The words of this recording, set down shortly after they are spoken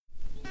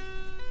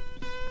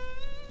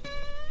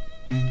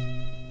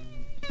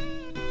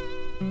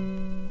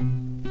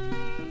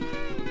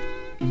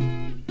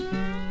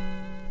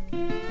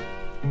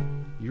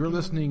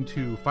listening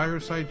to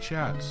Fireside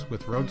Chats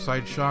with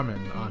Roadside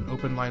Shaman on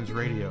Open Lines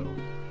Radio.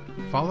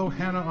 Follow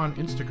Hannah on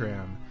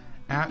Instagram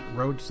at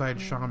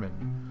Roadside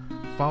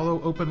Shaman.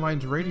 Follow Open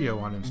Lines Radio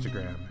on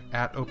Instagram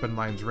at Open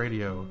Lines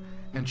Radio.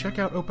 And check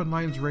out Open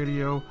Lines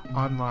Radio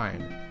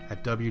online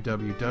at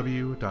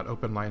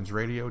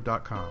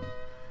www.openlinesradio.com.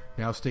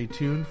 Now stay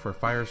tuned for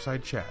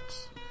Fireside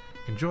Chats.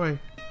 Enjoy!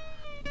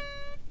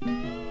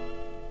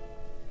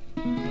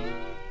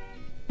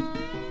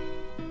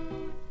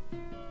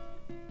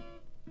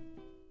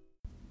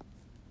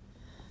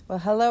 Well,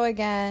 hello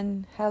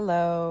again.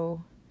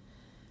 Hello.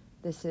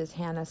 This is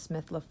Hannah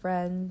Smith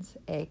LaFriends,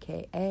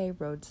 aka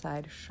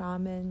Roadside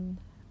Shaman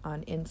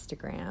on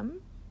Instagram,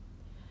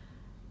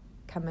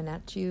 coming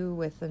at you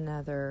with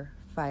another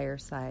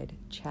Fireside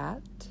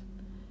Chat.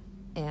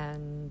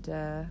 And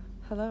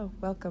hello,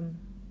 welcome.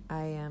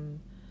 I am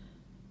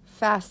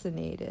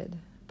fascinated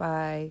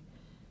by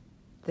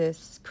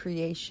this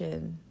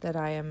creation that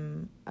I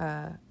am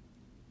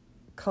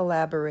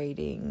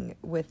collaborating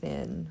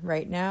within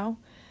right now.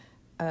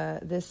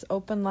 This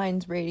Open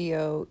Lines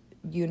Radio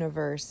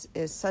universe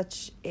is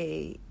such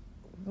a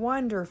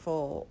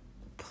wonderful,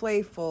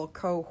 playful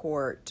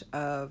cohort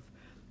of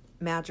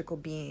magical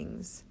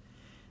beings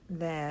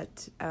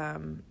that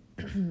I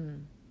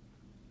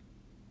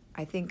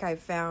think I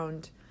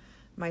found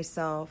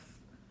myself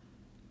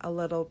a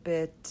little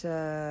bit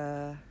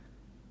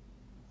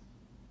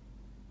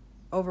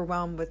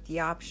overwhelmed with the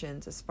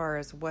options as far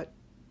as what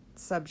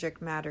subject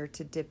matter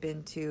to dip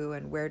into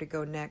and where to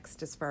go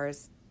next as far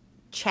as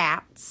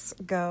chats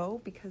go,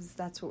 because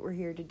that's what we're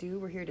here to do.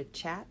 We're here to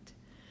chat.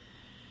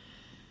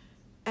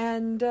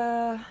 And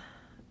I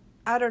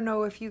don't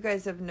know if you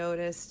guys have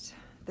noticed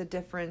the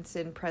difference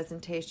in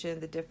presentation,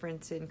 the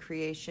difference in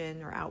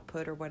creation or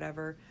output or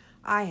whatever.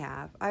 I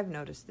have. I've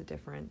noticed the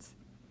difference.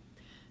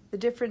 The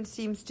difference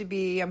seems to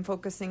be I'm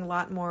focusing a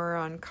lot more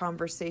on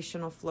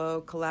conversational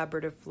flow,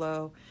 collaborative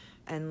flow,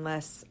 and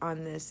less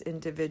on this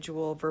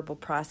individual verbal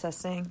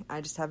processing.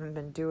 I just haven't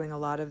been doing a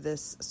lot of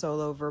this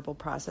solo verbal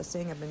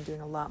processing. I've been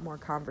doing a lot more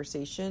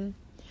conversation.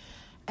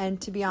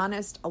 And to be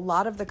honest, a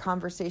lot of the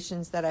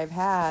conversations that I've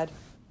had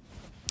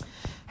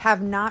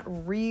have not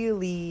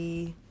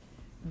really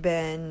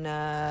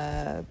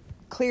been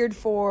cleared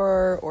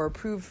for or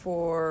approved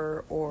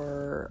for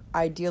or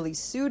ideally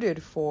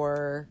suited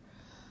for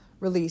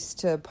release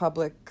to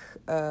public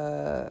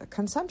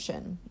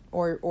consumption.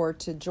 Or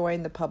to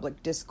join the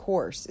public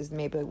discourse is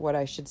maybe what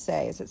I should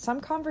say, is that some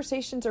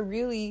conversations are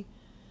really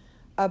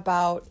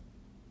about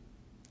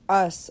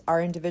us,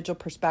 our individual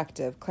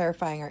perspective,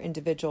 clarifying our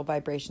individual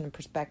vibration and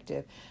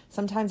perspective.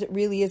 Sometimes it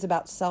really is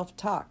about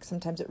self-talk.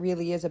 Sometimes it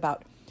really is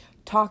about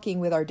talking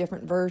with our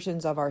different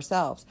versions of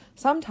ourselves.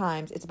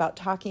 Sometimes it's about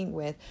talking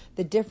with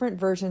the different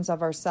versions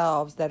of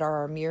ourselves that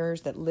are our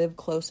mirrors that live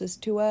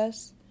closest to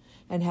us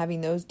and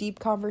having those deep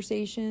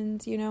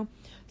conversations, you know.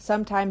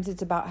 Sometimes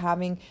it's about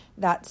having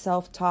that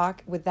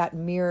self-talk with that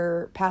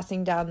mirror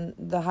passing down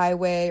the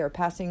highway or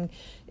passing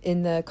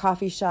in the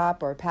coffee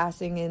shop or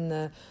passing in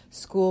the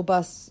school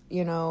bus,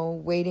 you know,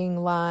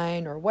 waiting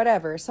line or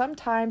whatever.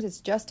 Sometimes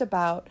it's just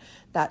about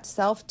that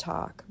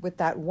self-talk with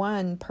that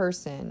one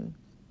person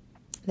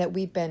that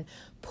we've been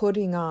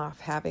putting off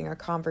having a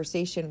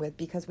conversation with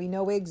because we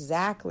know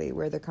exactly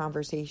where the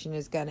conversation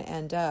is going to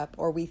end up,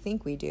 or we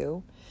think we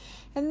do.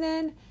 And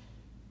then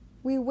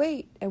we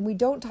wait and we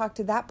don't talk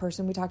to that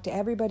person. We talk to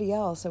everybody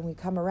else, and we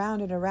come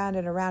around and around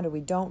and around, and we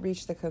don't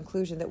reach the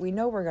conclusion that we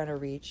know we're going to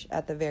reach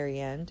at the very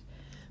end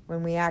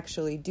when we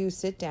actually do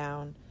sit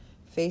down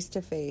face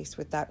to face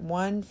with that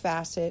one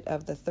facet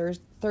of the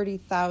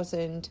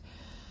 30,000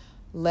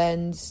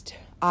 lensed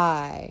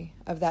eye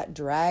of that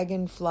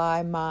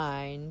dragonfly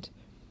mind.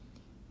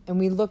 And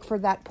we look for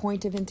that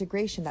point of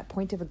integration, that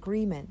point of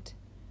agreement,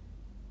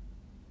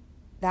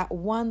 that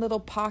one little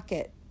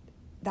pocket,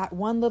 that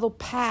one little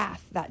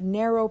path, that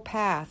narrow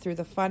path through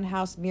the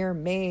funhouse mirror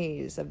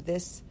maze of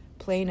this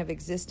plane of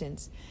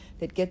existence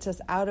that gets us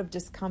out of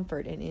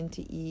discomfort and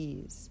into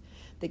ease,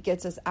 that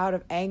gets us out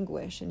of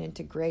anguish and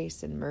into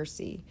grace and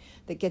mercy,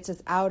 that gets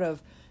us out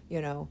of,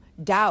 you know,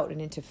 doubt and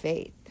into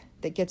faith,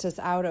 that gets us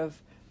out of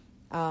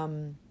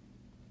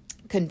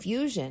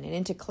confusion and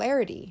into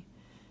clarity,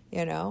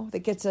 you know, that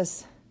gets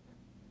us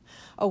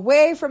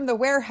away from the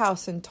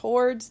warehouse and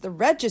towards the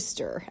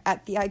register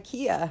at the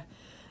IKEA.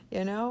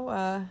 You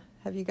know,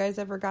 have you guys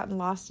ever gotten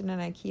lost in an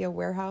IKEA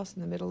warehouse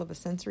in the middle of a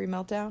sensory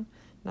meltdown?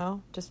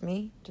 No? Just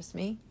me? Just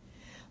me?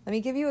 Let me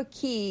give you a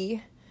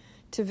key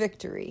to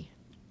victory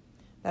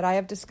that I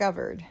have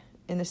discovered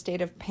in the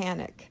state of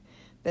panic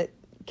that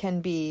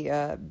can be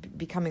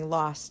becoming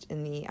lost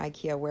in the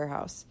IKEA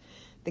warehouse.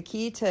 The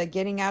key to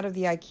getting out of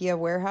the IKEA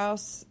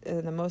warehouse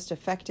in the most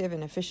effective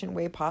and efficient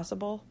way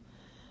possible,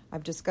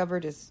 I've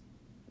discovered, is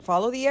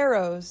follow the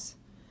arrows,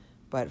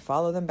 but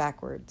follow them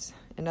backwards.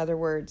 In other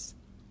words,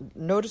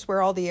 notice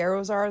where all the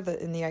arrows are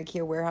in the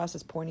IKEA warehouse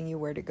is pointing you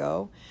where to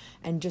go,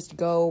 and just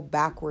go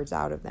backwards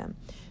out of them.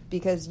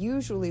 Because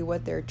usually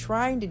what they're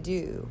trying to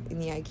do in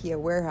the IKEA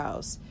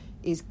warehouse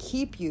is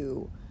keep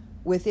you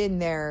within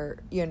their,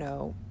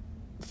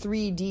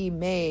 3D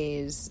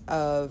maze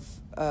of,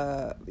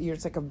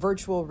 it's like a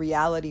virtual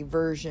reality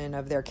version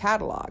of their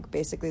catalog.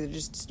 Basically,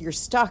 you're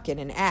stuck in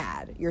an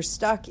ad. You're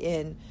stuck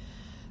in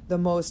the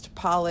most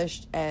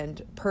polished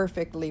and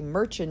perfectly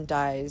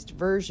merchandised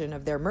version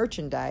of their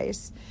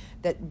merchandise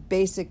that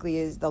basically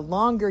is, the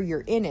longer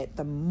you're in it,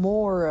 the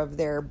more of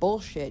their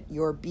bullshit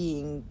you're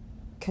being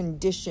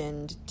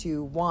conditioned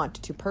to want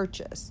to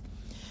purchase.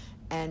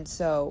 And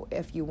so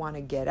if you want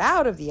to get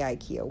out of the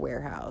IKEA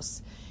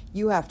warehouse,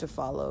 you have to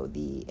follow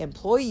the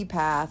employee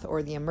path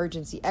or the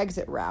emergency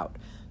exit route.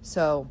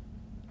 So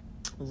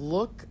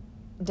look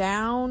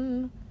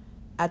down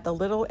at the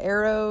little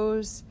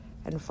arrows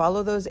and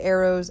follow those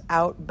arrows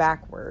out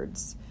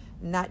backwards.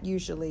 And that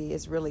usually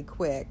is really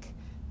quick.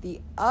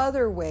 The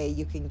other way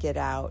you can get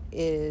out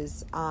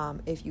is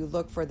if you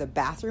look for the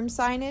bathroom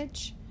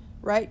signage,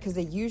 right? Because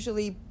they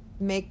usually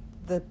make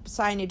the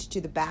signage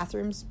to the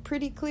bathrooms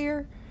pretty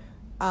clear.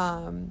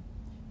 And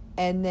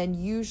then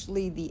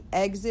usually the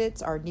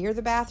exits are near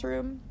the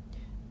bathroom,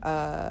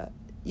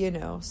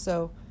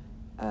 so,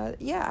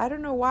 I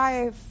don't know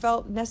why I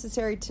felt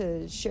necessary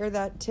to share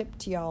that tip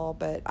to y'all,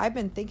 but I've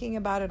been thinking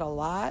about it a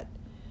lot.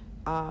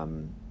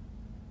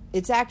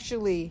 It's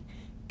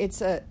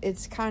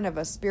kind of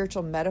a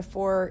spiritual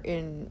metaphor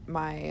in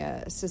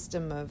my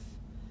system of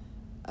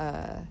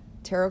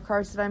tarot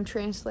cards that I'm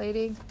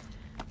translating.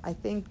 I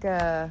think,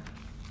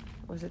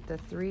 was it the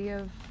Three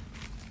of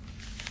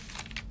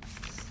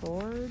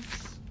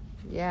Swords?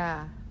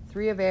 Yeah,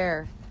 Three of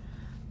Air.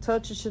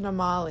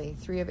 Tochichinamali,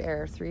 Three of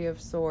Air, Three of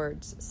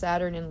Swords,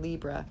 Saturn in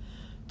Libra.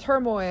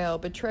 Turmoil,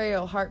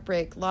 betrayal,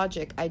 heartbreak,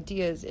 logic,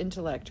 ideas,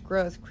 intellect,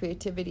 growth,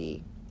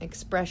 creativity,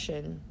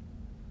 expression.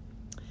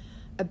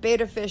 A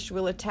betta fish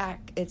will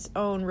attack its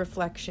own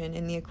reflection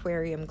in the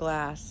aquarium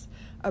glass.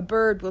 A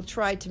bird will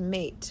try to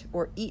mate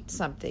or eat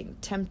something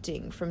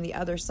tempting from the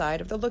other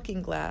side of the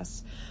looking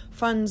glass.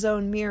 Fun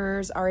zone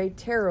mirrors are a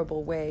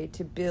terrible way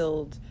to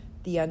build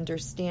the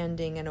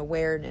understanding and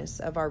awareness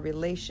of our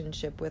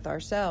relationship with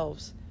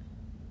ourselves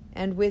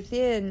and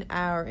within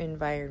our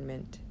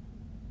environment.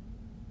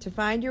 To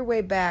find your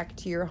way back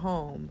to your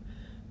home,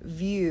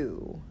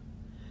 you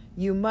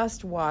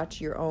must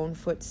watch your own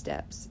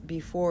footsteps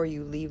before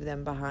you leave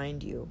them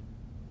behind you.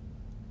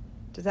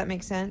 Does that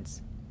make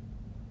sense?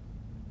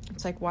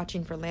 It's like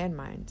watching for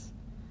landmines.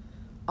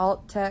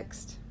 Alt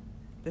text,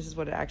 this is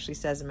what it actually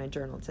says in my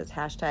journal. It says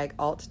hashtag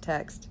alt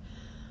text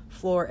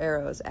floor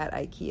arrows at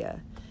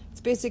IKEA.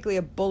 It's basically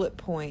a bullet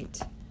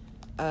point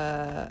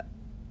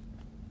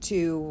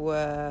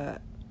to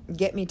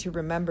get me to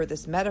remember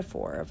this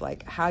metaphor of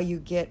like how you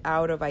get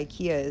out of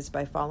IKEA is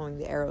by following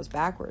the arrows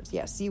backwards.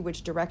 Yeah, see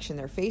which direction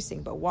they're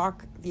facing, but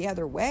walk the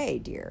other way,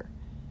 dear.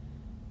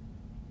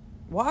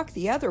 Walk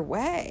the other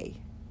way.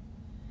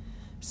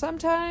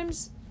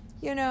 Sometimes,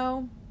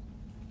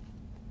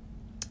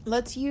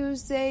 let's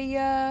use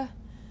a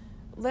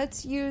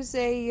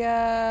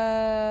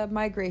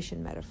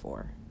migration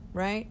metaphor,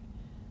 right?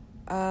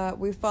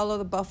 We follow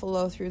the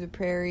buffalo through the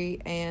prairie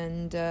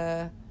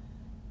and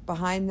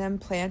behind them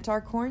plant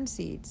our corn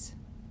seeds.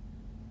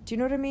 Do you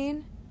know what I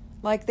mean?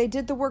 Like they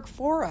did the work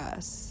for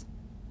us.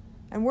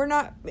 And we're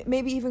not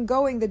maybe even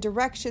going the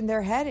direction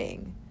they're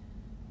heading.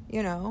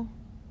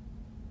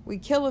 We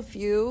kill a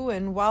few,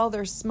 and while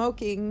they're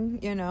smoking,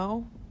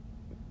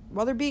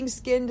 while they're being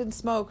skinned and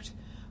smoked,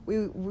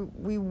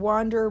 we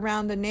wander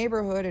around the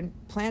neighborhood and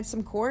plant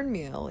some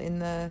cornmeal in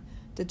the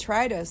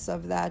detritus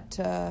of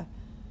that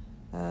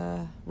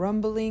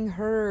rumbling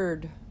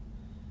herd,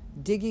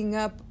 digging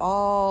up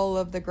all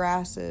of the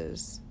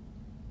grasses.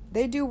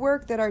 They do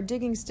work that our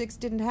digging sticks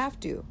didn't have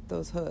to,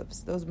 those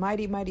hooves, those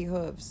mighty, mighty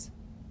hooves.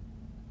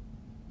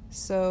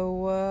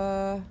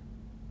 So,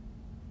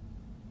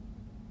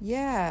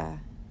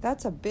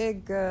 that's a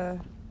big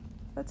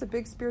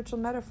spiritual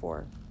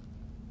metaphor.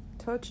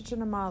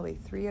 Tochichinamali,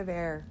 Three of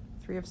Air,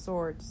 Three of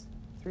Swords,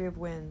 Three of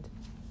Wind,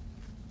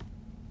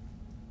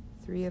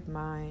 Three of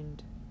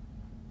Mind.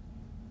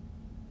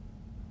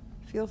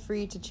 Feel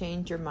free to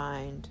change your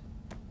mind.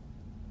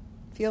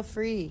 Feel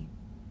free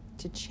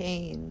to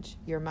change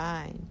your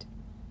mind.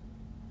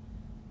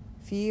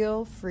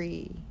 Feel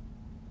free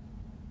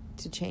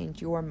to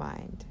change your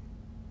mind.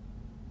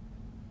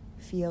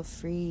 Feel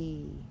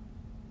free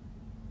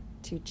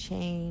to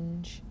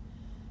change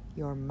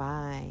your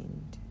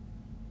mind.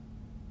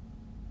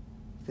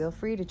 Feel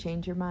free to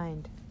change your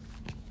mind.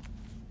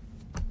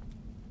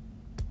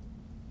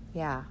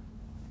 Yeah,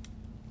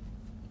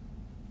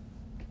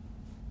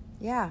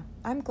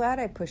 I'm glad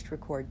I pushed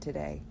record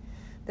today.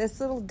 This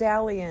little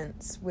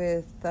dalliance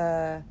with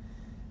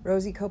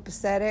Rosie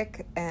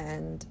Copacetic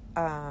and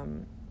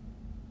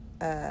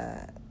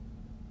the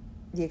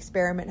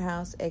Experiment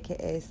House,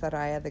 a.k.a.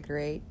 Saraya the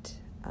Great,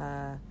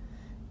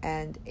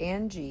 and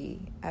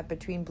Angie at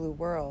Between Blue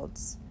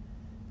Worlds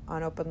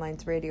on Open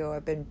Lines Radio.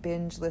 I've been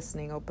binge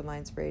listening Open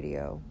Lines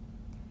Radio.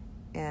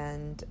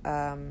 And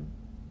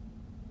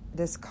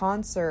this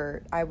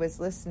concert I was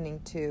listening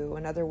to,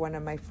 another one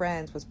of my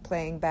friends was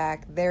playing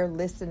back. They're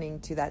listening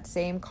to that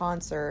same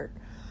concert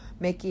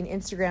making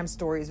Instagram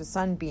stories with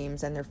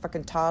sunbeams and their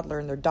fucking toddler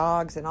and their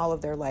dogs and all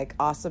of their like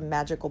awesome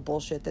magical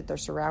bullshit that they're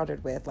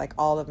surrounded with. Like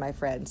all of my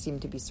friends seem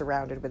to be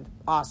surrounded with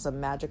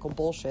awesome magical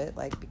bullshit,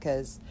 like,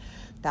 because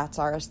that's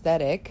our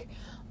aesthetic.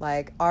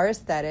 Like our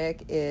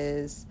aesthetic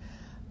is,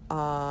 you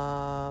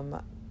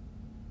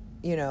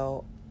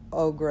know,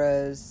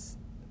 Ogra's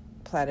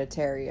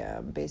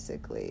planetarium,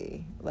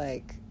 basically.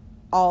 Like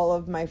all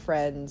of my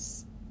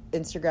friends'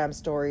 Instagram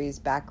stories,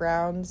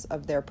 backgrounds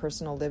of their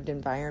personal lived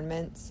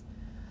environments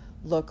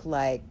look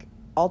like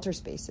altar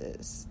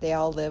spaces. They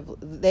all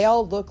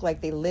look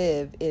like they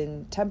live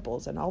in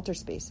temples and altar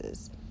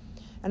spaces.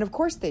 And of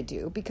course they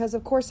do, because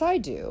of course I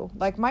do.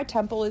 Like my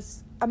temple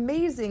is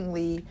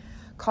amazingly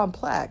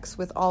complex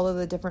with all of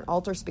the different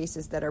altar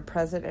spaces that are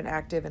present and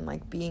active and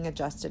like being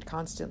adjusted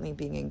constantly,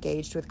 being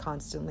engaged with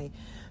constantly,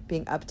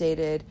 being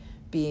updated,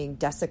 being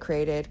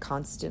desecrated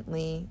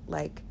constantly.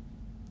 Like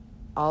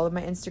all of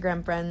my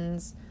Instagram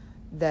friends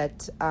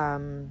that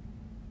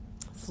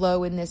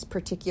flow in this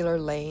particular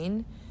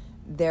lane,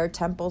 their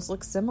temples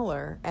look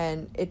similar.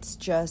 And it's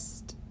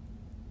just,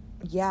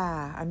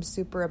 yeah, I'm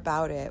super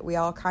about it. We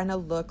all kind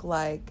of look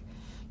like,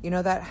 you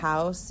know, that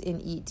house in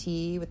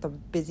E.T. with the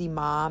busy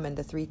mom and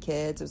the 3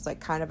 kids. It was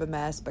like kind of a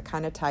mess, but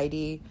kind of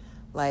tidy.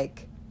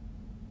 Like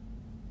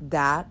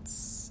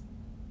that's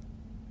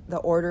the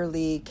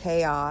orderly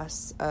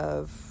chaos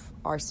of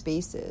our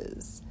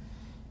spaces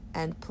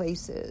and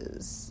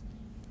places.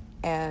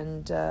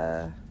 And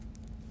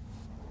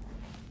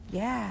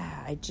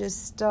yeah, I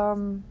just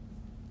I'm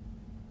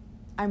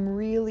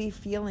really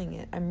feeling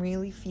it. I'm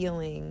really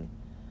feeling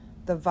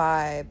the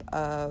vibe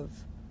of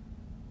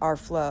our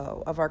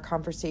flow, of our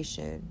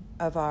conversation,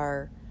 of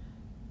our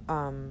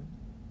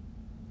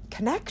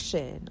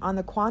connection on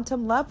the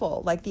quantum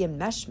level, like the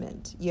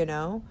enmeshment, you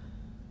know,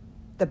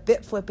 the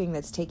bit flipping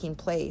that's taking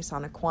place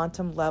on a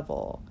quantum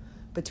level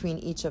between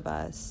each of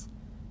us,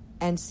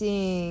 and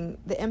seeing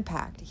the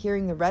impact,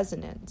 hearing the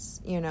resonance,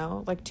 you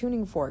know, like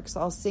tuning forks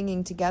all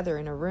singing together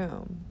in a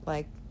room.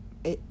 Like,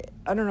 I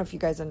don't know if you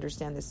guys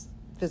understand this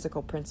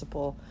physical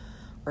principle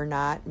or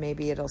not.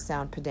 Maybe it'll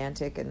sound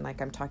pedantic and like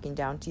I'm talking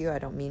down to you. I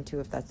don't mean to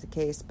if that's the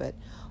case, but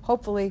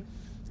hopefully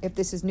if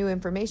this is new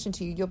information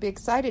to you, you'll be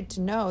excited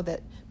to know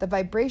that the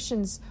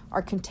vibrations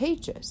are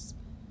contagious,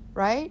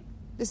 right?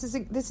 This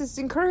is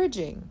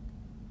encouraging,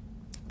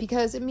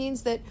 because it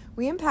means that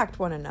we impact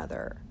one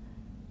another.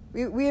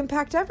 We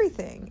impact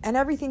everything, and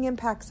everything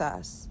impacts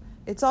us.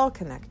 It's all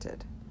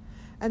connected.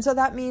 And so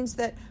that means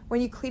that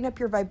when you clean up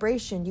your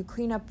vibration, you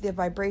clean up the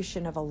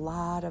vibration of a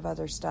lot of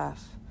other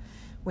stuff.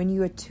 When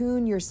you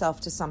attune yourself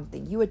to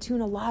something, you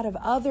attune a lot of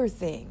other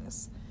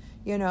things.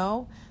 You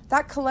know,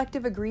 that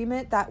collective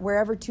agreement, that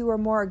wherever 2 or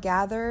more are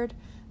gathered,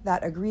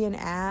 that agree and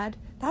add,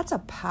 that's a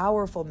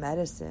powerful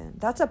medicine.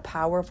 That's a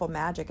powerful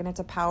magic, and it's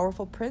a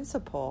powerful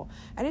principle.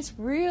 And it's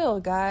real,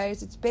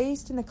 guys. It's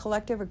based in the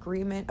collective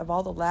agreement of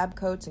all the lab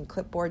coats and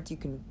clipboards you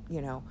can,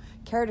 you know,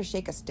 care to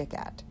shake a stick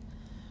at,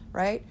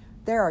 right?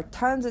 There are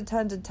tons and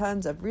tons and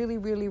tons of really,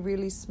 really,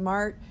 really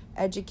smart,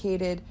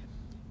 educated,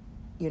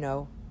 you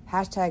know,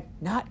 hashtag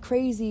not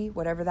crazy,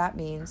 whatever that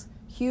means,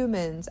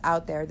 humans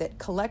out there that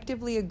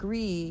collectively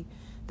agree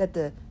that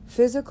the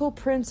physical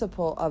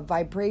principle of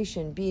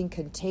vibration being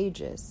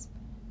contagious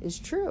is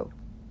true.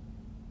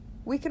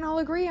 We can all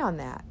agree on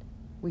that.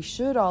 We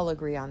should all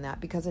agree on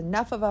that, because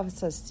enough of us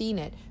has seen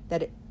it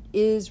that it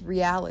is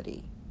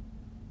reality.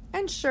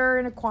 And sure,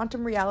 in a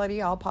quantum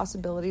reality, all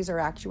possibilities are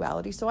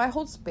actuality. So I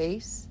hold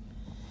space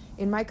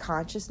in my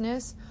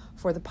consciousness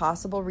for the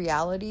possible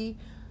reality,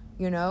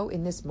 you know,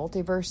 in this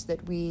multiverse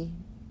that we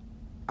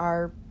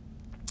are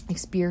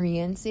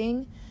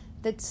experiencing,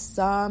 that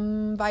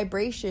some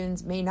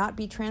vibrations may not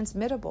be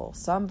transmittable,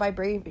 some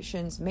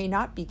vibrations may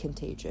not be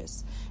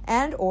contagious,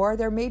 and or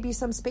there may be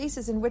some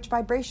spaces in which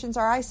vibrations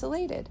are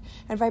isolated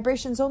and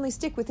vibrations only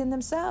stick within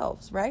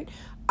themselves, right?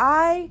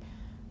 I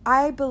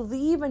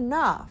believe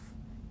enough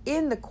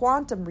in the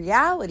quantum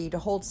reality to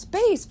hold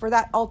space for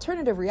that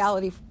alternative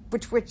reality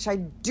which I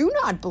do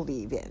not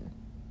believe in.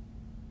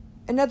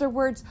 In other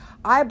words,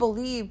 I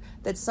believe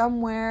that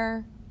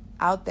somewhere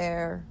out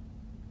there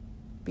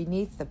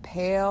beneath the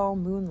pale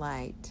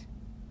moonlight,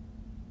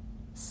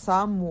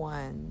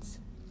 someone's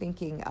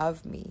thinking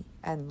of me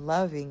and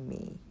loving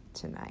me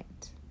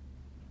tonight.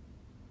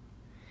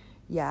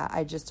 Yeah,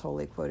 I just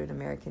totally quoted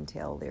American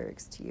Tail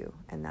lyrics to you,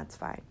 and that's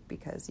fine,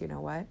 because you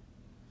know what?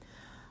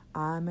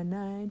 I'm a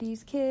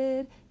 90s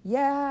kid,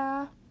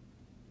 yeah.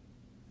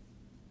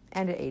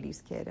 And an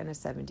 80s kid and a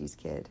 70s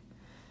kid.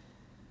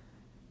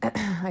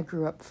 I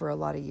grew up for a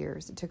lot of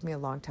years. It took me a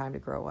long time to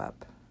grow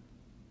up.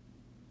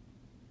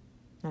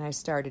 And I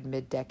started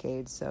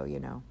mid-decade, so, you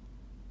know,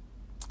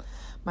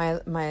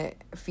 my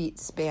feet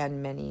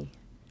span many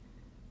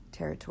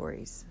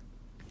territories.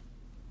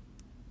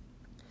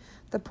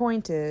 The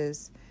point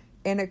is,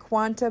 in a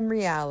quantum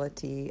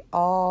reality,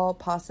 all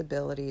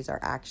possibilities are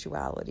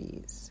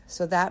actualities.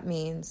 So that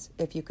means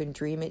if you can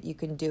dream it, you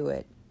can do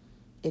it.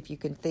 If you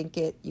can think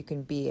it, you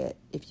can be it.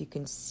 If you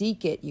can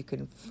seek it, you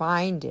can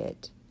find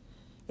it.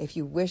 If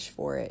you wish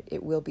for it,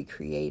 it will be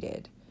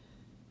created.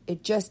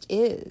 It just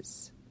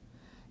is.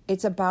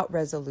 It's about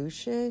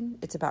resolution.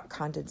 It's about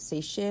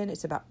condensation.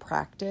 It's about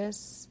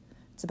practice.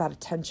 It's about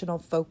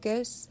attentional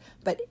focus.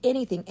 But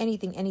anything and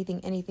everything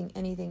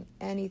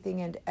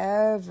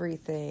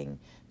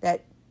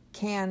that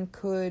can,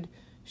 could,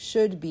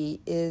 should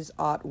be, is,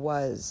 ought,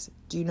 was.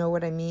 Do you know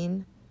what I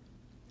mean?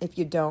 If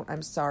you don't,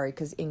 I'm sorry,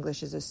 because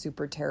English is a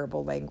super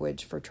terrible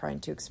language for trying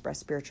to express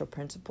spiritual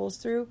principles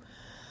through.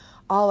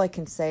 All I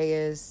can say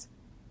is,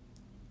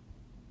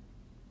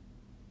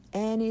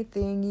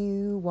 anything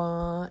you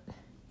want,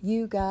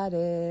 you got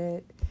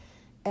it.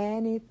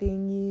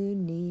 Anything you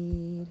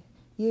need,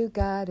 you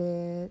got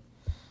it.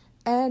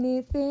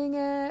 Anything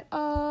at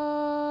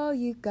all,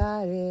 you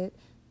got it.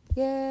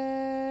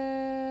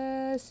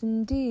 Yes,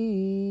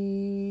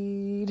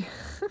 indeed.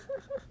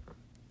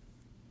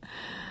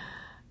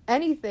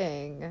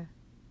 Anything.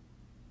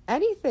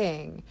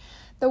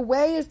 The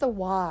way is the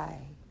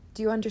why.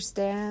 Do you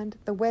understand?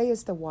 The way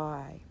is the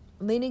why.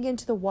 Leaning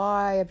into the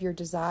why of your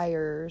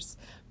desires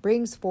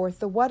brings forth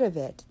the what of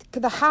it.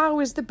 The how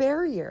is the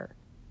barrier.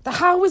 The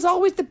how is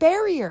always the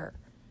barrier.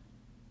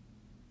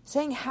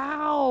 Saying,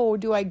 how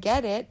do I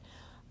get it?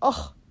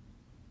 Oh,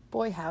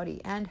 boy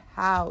howdy. And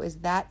how is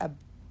that a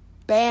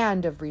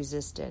band of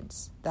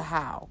resistance? The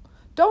how.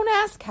 Don't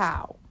ask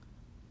how.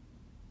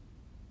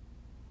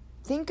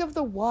 Think of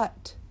the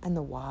what and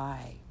the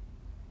why.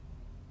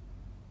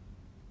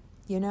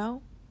 You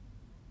know?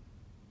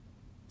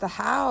 The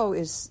how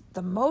is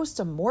the most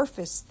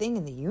amorphous thing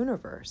in the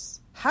universe.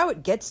 How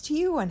it gets to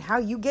you and how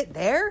you get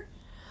there?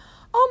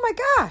 Oh my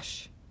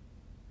gosh.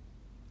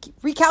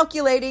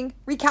 Recalculating.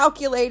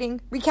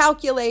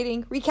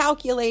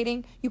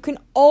 You can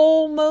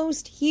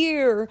almost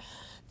hear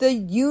the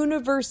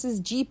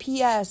universe's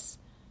GPS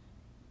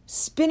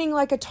spinning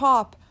like a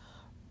top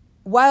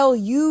while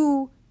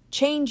you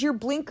change your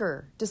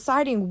blinker,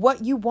 deciding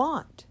what you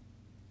want.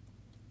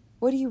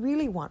 What do you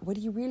really want? What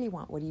do you really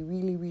want? What do you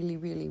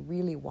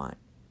really want?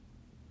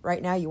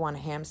 Right now you want a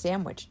ham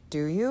sandwich.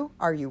 Do you?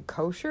 Are you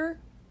kosher?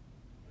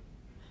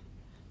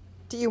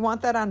 Do you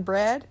want that on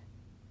bread?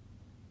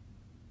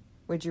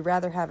 Would you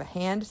rather have a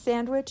hand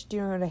sandwich? Do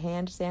you know what a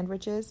hand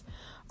sandwich is?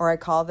 Or I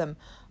call them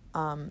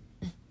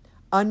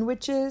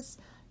unwitches,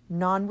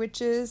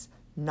 non-witches,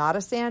 not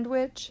a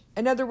sandwich.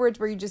 In other words,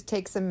 where you just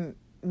take some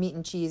meat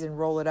and cheese and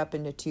roll it up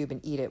in a tube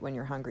and eat it when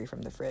you're hungry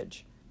from the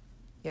fridge.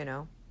 You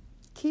know?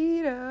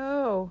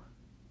 Keto.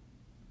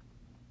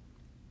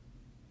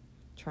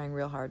 Trying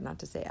real hard not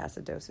to say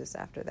acidosis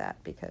after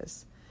that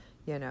because,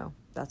 you know,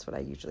 that's what I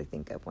usually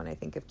think of when I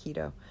think of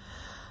keto.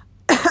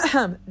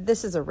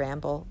 This is a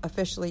ramble.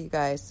 Officially, you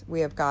guys,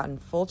 we have gotten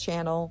full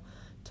channel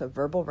to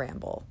verbal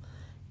ramble,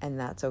 and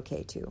that's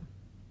okay too,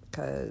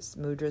 because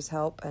mudras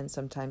help, and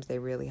sometimes they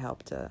really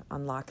help to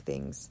unlock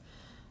things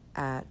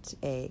at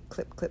a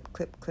clip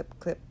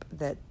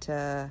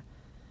that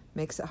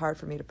makes it hard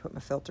for me to put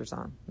my filters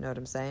on. Know what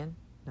I'm saying?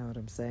 Know what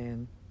I'm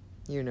saying?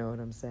 You know what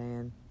I'm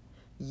saying.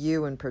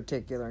 You in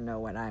particular know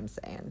what I'm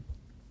saying.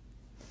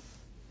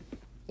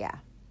 Yeah.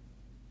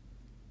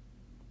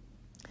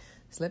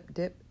 Slip,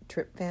 dip,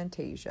 trip,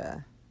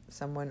 fantasia.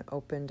 Someone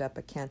opened up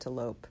a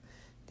cantaloupe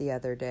the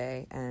other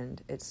day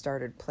and it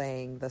started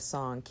playing the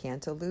song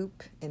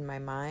Cantaloupe in my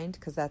mind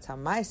because that's how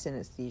my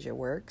synesthesia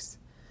works.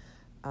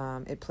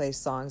 It plays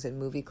songs and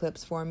movie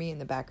clips for me in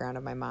the background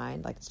of my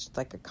mind. Like it's just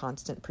like a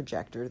constant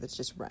projector that's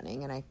just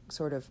running. And I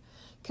sort of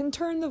can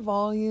turn the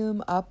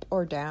volume up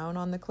or down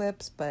on the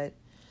clips, but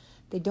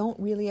they don't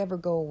really ever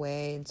go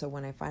away. And so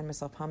when I find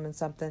myself humming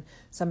something,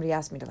 somebody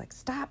asks me to like,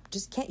 stop,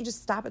 can't you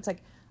just stop? It's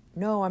like,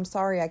 no, I'm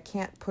sorry. I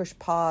can't push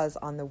pause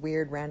on the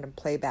weird random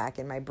playback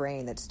in my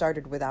brain that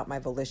started without my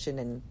volition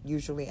and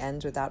usually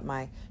ends without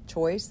my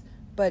choice.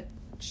 But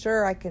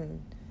sure, I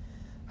can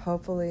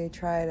hopefully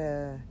try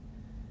to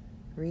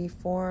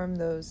reform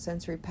those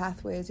sensory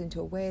pathways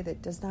into a way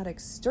that does not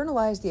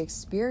externalize the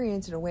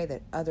experience in a way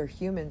that other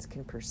humans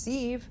can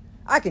perceive.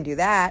 I can do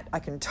that. I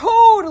can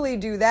totally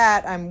do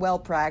that. I'm well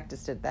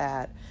practiced at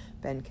that.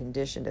 Been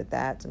conditioned at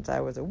that since I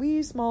was a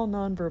wee small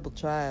nonverbal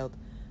child.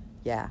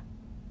 Yeah,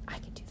 I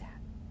can do that.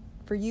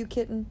 For you,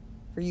 kitten.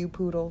 For you,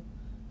 poodle.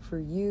 For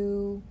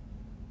you,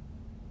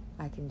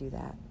 I can do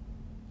that.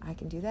 I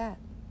can do that.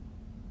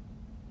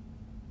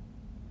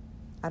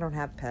 I don't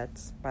have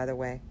pets, by the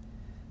way.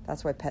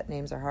 That's why pet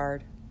names are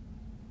hard.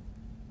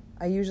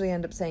 I usually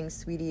end up saying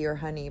sweetie or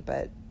honey,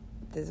 but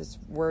these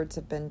words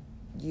have been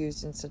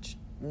used in such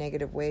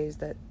negative ways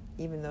that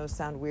even those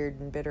sound weird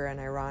and bitter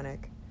and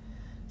ironic.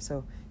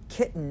 So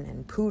kitten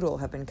and poodle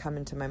have been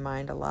coming to my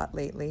mind a lot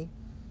lately.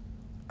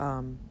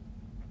 I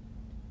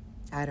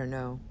don't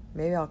know.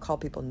 Maybe I'll call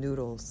people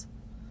noodles.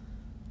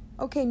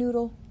 Okay,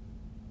 noodle.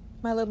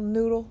 My little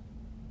noodle.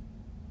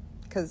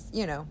 Because,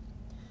 you know,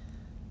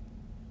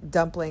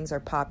 dumplings are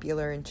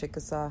popular in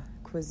Chickasaw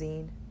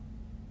cuisine.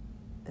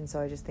 And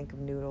so I just think of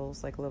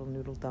noodles like a little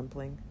noodle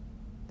dumpling.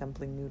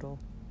 Dumpling noodle.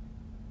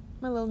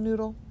 My little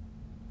noodle.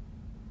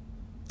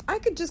 I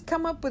could just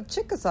come up with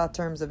Chickasaw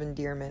terms of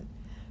endearment.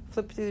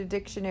 Flip through the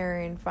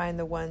dictionary and find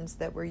the ones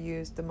that were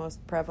used the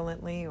most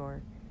prevalently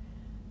or,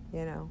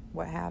 you know,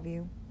 what have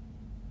you.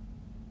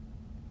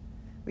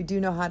 We do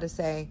know how to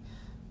say,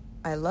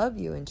 I love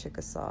you in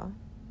Chickasaw.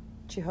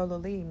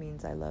 Chihololi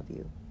means I love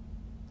you.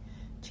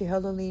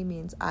 Chihololi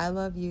means I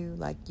love you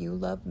like you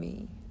love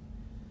me.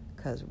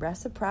 Because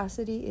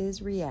reciprocity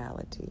is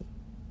reality.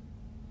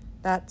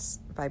 That's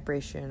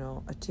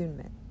vibrational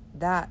attunement.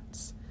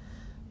 That's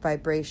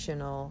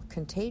vibrational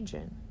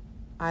contagion.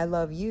 I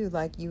love you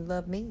like you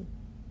love me.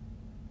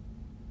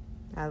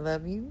 I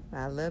love you,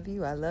 I love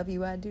you, I love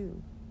you, I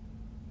do.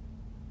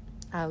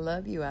 I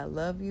love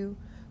you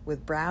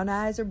with brown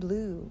eyes or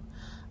blue.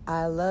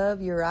 I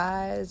love your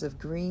eyes of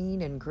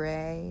green and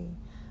gray.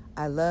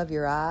 I love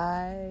your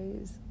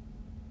eyes,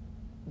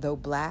 though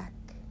black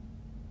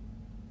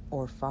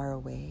or far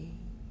away.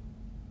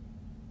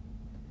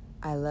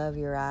 I love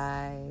your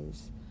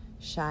eyes,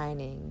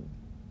 shining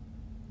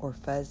or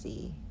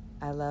fuzzy.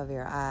 I love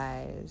your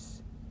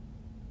eyes,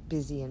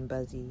 busy and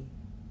buzzy.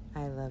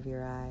 I love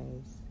your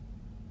eyes.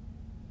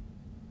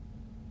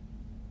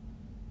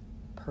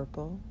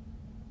 Purple,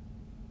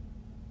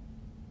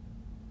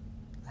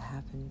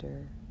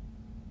 lavender,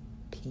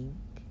 pink,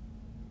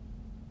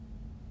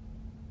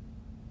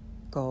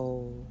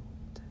 gold.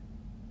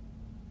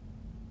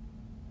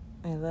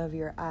 I love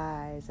your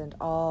eyes and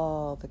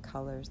all the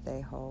colors they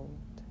hold.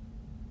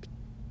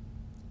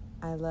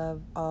 I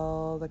love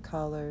all the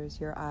colors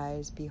your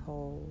eyes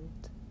behold.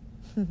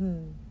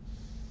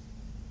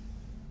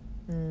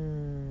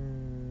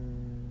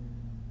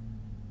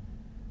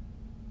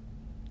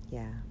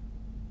 Yeah.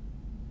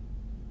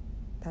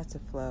 That's a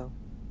flow.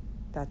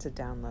 That's a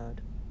download.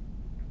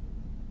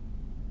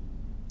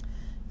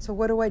 So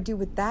what do I do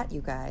with that,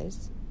 you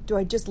guys? Do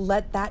I just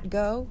let that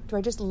go? Do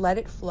I just let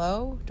it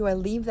flow? Do I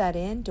leave that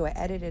in? Do I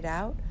edit it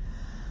out?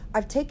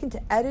 I've taken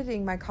to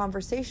editing my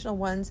conversational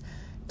ones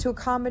to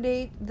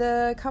accommodate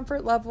the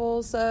comfort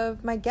levels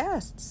of my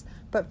guests.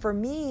 But for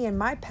me, in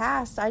my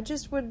past, I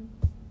just would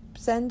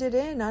send it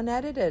in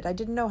unedited. I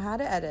didn't know how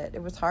to edit.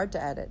 It was hard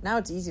to edit. Now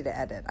it's easy to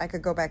edit. I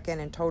could go back in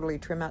and totally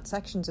trim out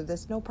sections of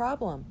this, no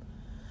problem.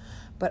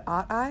 But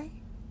ought I?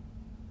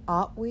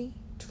 Ought we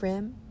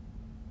trim?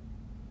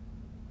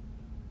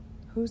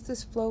 Who's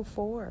this flow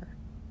for?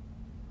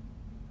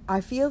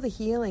 I feel the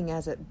healing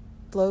as it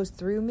flows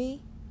through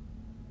me,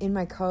 in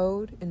my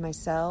code, in my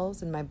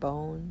cells, in my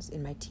bones,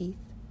 in my teeth.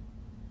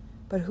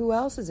 But who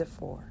else is it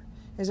for?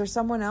 Is there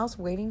someone else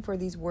waiting for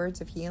these words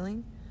of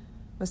healing?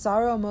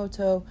 Masaru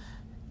Emoto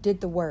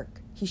did the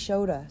work. He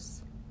showed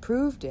us,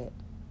 proved it,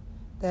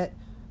 that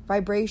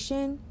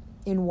vibration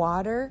in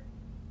water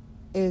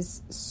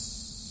is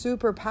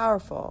super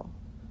powerful,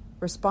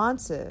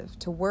 responsive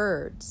to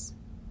words.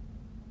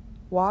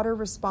 Water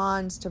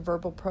responds to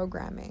verbal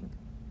programming.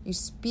 You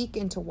speak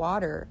into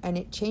water and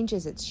it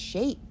changes its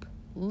shape,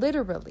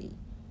 literally.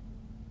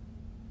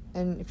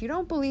 And if you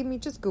don't believe me,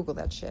 just Google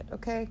that shit,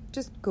 okay?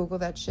 Just Google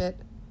that shit.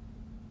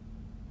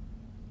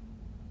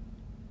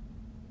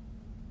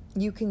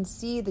 You can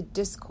see the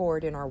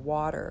discord in our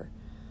water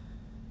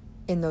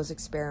in those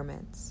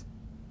experiments.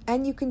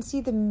 And you can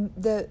see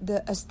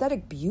the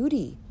aesthetic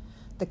beauty,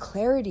 the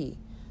clarity,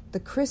 the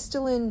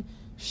crystalline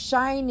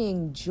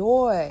shining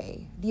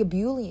joy, the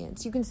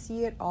ebullience. You can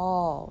see it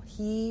all.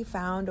 He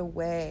found a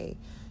way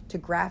to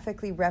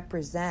graphically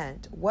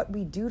represent what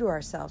we do to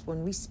ourselves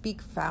when we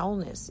speak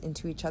foulness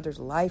into each other's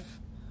life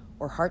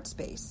or heart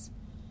space.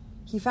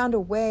 He found a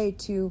way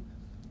to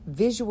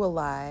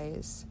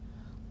visualize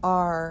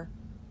our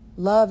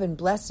love and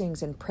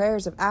blessings and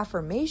prayers of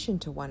affirmation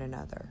to one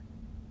another.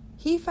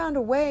 He found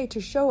a way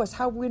to show us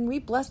how when we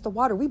bless the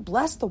water, we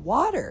bless the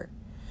water.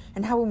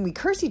 And how when we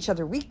curse each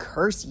other, we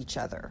curse each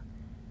other.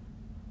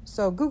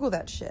 So Google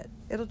that shit.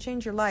 It'll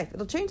change your life.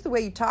 It'll change the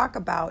way you talk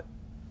about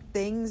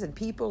things and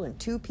people and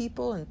to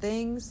people and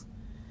things.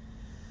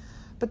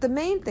 But the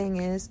main thing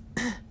is,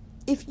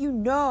 if you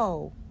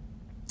know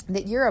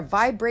that you're a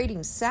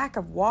vibrating sack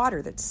of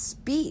water that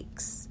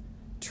speaks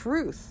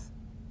truth,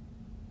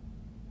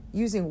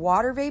 using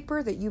water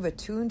vapor that you've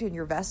attuned in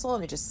your vessel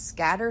and it just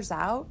scatters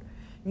out,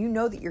 you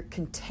know that you're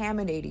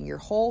contaminating your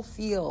whole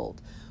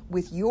field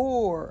with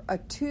your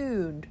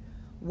attuned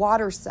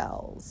water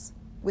cells,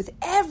 with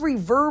every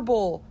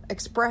verbal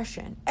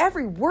expression,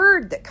 every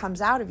word that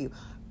comes out of you.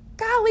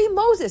 Golly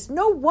Moses,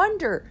 no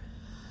wonder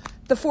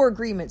the Four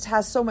Agreements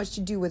has so much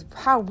to do with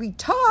how we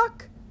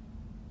talk.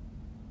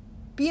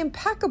 Be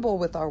impeccable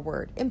with our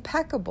word,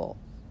 impeccable,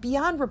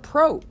 beyond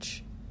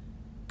reproach,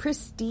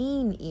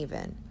 pristine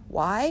even.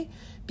 Why?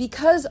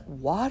 Because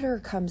water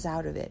comes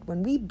out of it.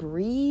 When we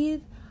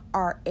breathe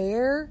our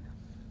air,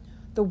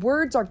 the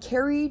words are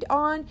carried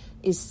on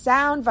is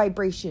sound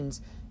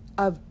vibrations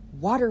of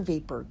water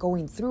vapor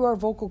going through our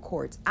vocal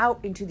cords out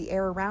into the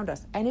air around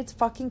us. And it's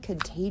fucking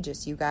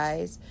contagious, you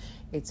guys.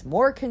 It's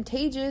more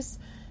contagious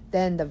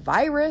than the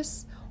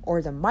virus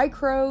or the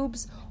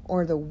microbes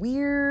or the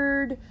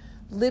weird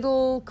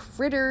little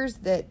critters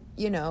that,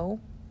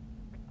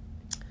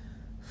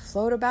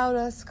 float about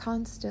us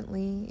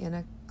constantly in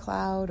a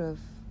cloud of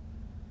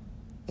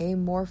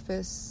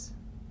amorphous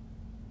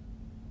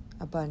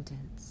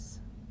abundance.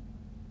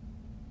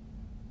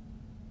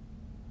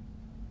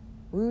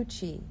 Wu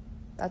Chi,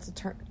 that's a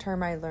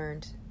term I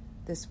learned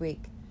this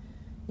week.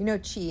 You know,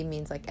 chi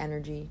means like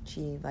energy,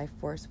 chi, life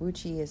force. Wu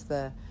chi is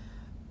the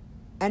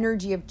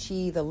energy of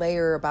chi, the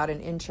layer about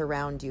an inch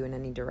around you in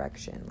any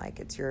direction. Like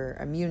it's your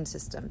immune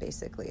system,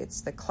 basically.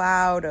 It's the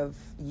cloud of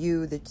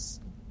you that's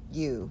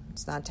you.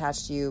 It's not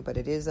attached to you, but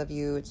it is of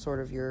you. It's sort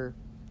of your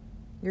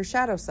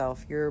shadow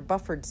self, your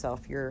buffered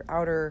self,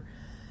 your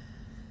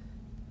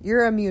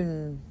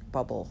immune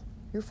bubble,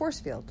 your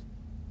force field.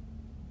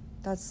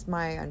 That's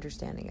my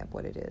understanding of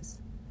what it is.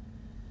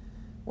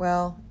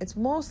 Well, it's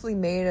mostly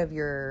made of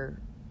your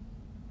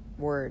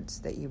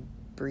words that you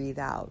breathe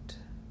out.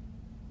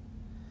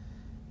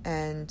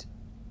 And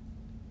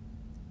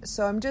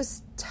so I'm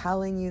just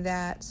telling you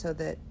that so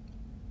that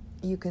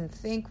you can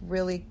think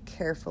really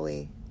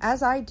carefully,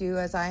 as I do,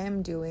 as I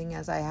am doing,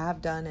 as I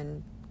have done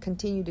and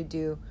continue to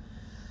do.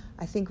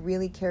 I think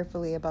really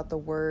carefully about the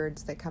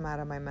words that come out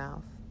of my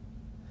mouth.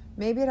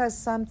 Maybe it has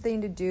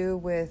something to do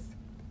with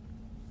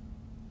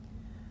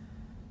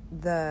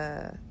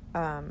the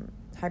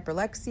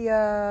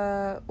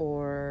hyperlexia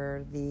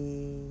or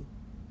the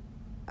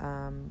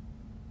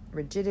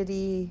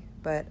rigidity,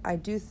 but I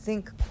do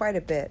think quite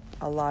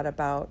a lot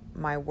about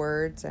my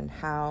words and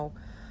how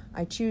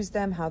I choose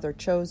them, how they're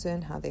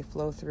chosen, how they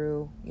flow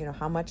through,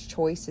 how much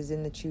choice is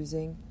in the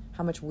choosing,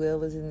 how much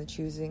will is in the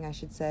choosing, I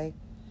should say.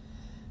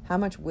 How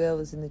much will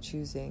is in the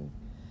choosing.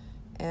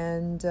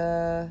 And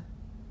I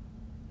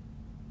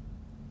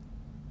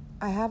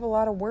have a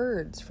lot of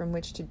words from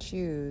which to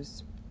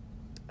choose,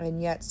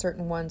 and yet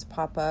certain ones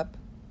pop up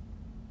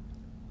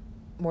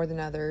more than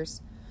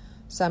others.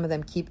 Some of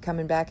them keep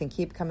coming back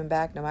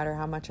no matter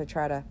how much I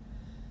try to,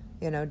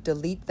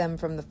 delete them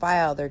from the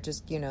file. They're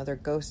just, they're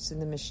ghosts in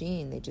the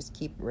machine. They just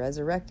keep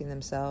resurrecting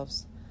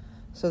themselves.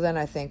 So then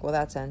I think, well,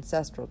 that's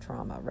ancestral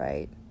trauma,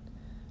 right?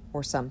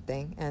 Or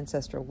something.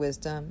 Ancestral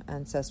wisdom,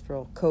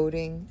 ancestral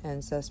coding,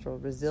 ancestral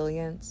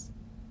resilience.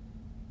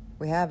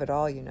 We have it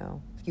all,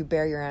 If you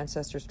bear your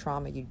ancestors'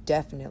 trauma, you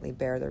definitely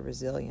bear their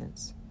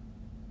resilience.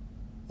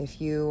 If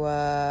you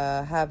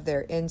have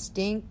their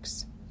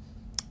instincts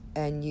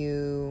and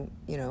you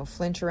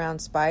flinch around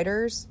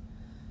spiders,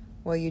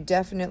 well, you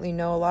definitely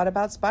know a lot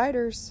about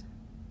spiders.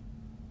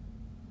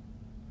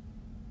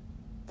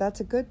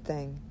 That's a good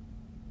thing.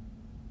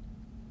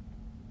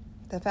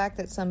 The fact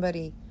that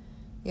somebody,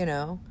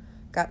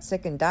 got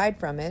sick and died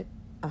from it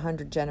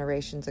 100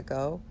 generations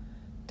ago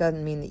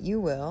doesn't mean that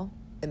you will.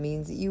 It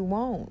means that you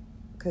won't,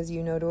 because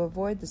you know to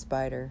avoid the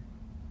spider.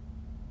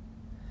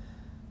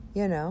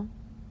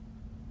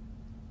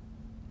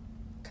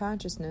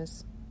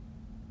 Consciousness,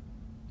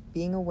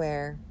 being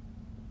aware,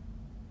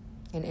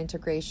 and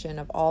integration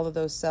of all of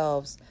those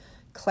selves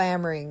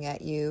clamoring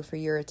at you for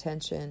your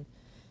attention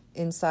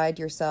inside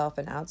yourself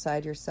and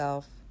outside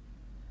yourself.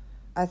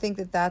 I think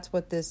that that's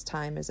what this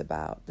time is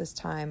about, this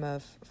time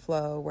of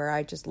flow where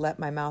I just let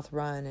my mouth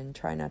run and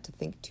try not to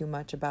think too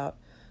much about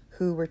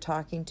who we're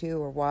talking to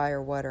or why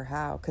or what or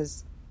how,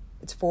 because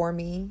it's for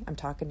me. I'm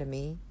talking to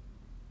me.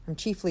 I'm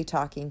chiefly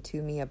talking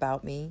to me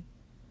about me.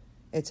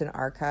 It's an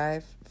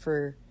archive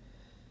for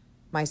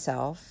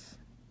myself,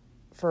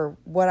 for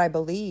what I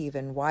believe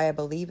and why I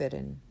believe it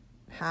and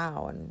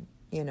how, and,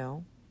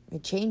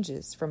 it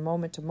changes from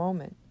moment to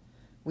moment,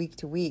 week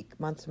to week,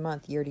 month to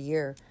month, year to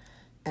year.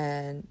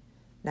 And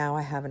now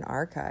I have an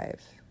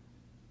archive.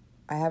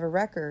 I have a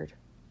record.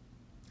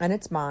 And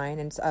it's mine,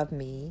 and it's of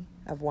me,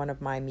 of one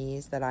of my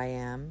me's that I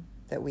am,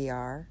 that we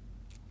are,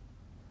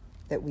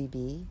 that we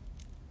be.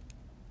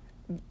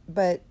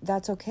 But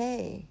that's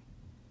okay,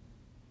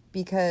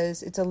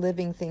 because it's a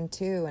living thing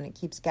too, and it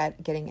keeps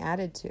getting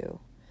added to.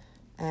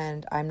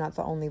 And I'm not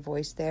the only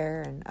voice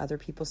there, and other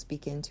people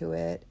speak into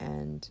it.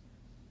 And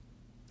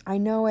I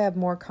know I have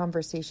more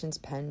conversations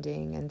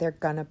pending, and they're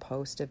gonna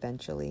post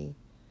eventually.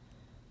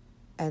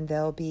 And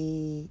there'll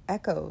be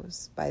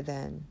echoes by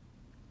then.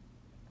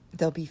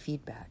 There'll be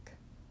feedback.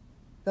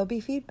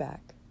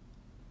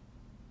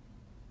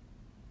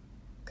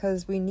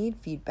 Because we need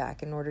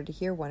feedback in order to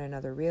hear one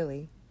another,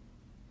 really.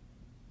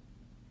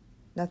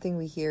 Nothing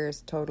we hear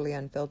is totally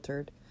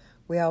unfiltered.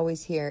 We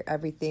always hear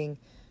everything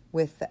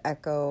with the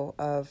echo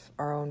of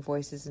our own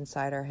voices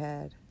inside our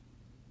head.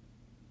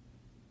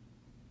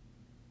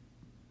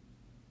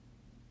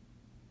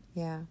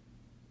 Yeah.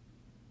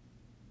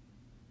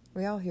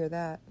 We all hear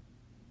that.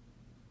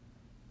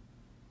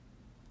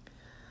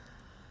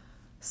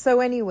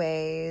 So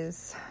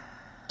anyways,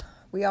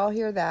 we all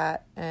hear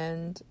that,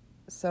 and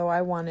so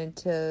I wanted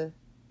to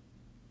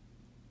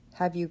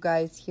have you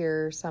guys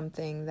hear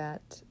something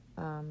that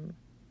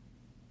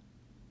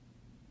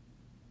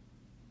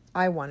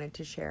I wanted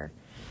to share.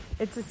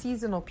 It's a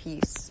seasonal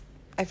piece.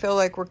 I feel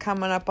like we're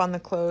coming up on the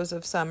close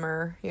of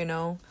summer,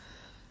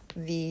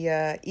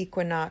 The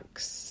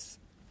equinox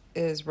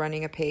is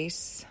running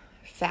apace,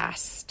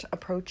 fast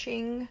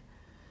approaching,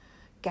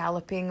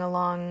 galloping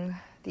along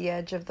the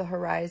edge of the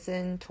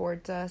horizon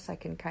towards us. I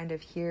can kind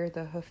of hear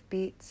the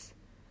hoofbeats.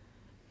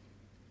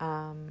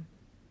 Autumn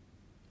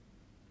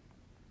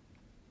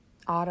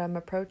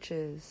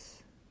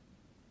approaches.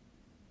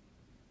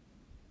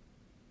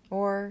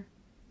 Or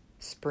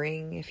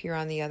spring if you're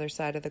on the other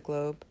side of the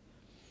globe.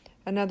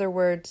 In other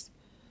words,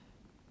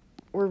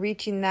 we're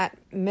reaching that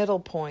middle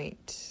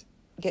point,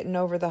 getting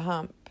over the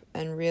hump,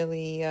 and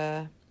really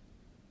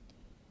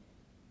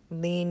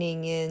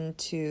leaning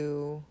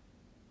into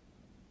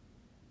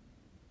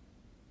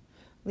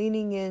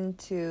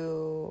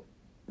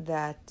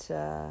that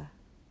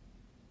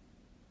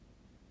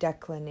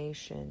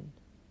declination,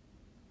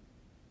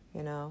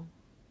 you know?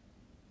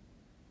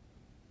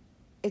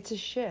 It's a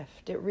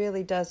shift. It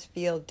really does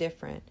feel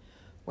different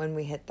when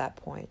we hit that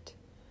point.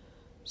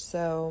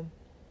 So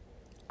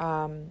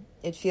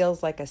it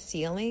feels like a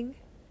ceiling,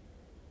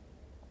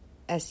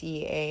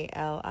 sealing,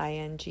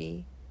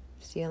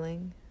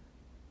 ceiling,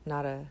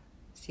 not a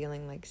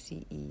ceiling like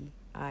ceiling,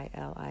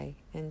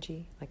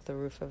 like the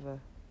roof of a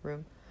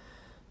room.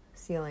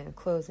 Ceiling, a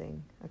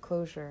closing, a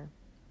closure,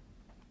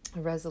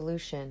 a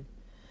resolution.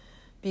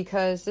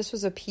 Because this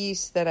was a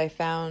piece that I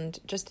found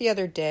just the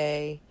other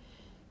day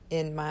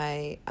in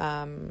my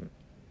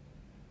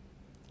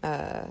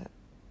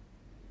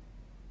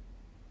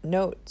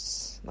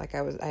notes. Like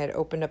I had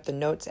opened up the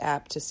notes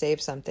app to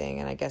save something,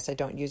 and I guess I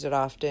don't use it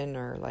often,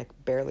 or like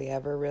barely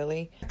ever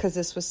really, because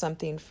this was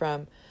something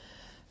from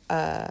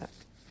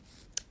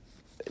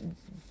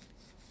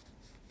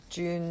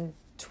June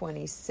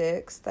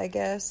 26th, I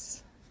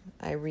guess.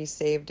 I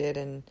resaved it,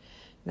 and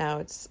now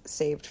it's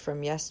saved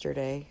from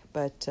yesterday,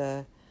 but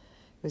it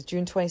was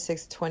June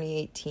 26th,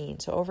 2018,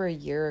 so over a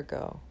year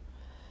ago.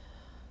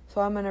 So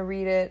I'm going to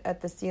read it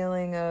at the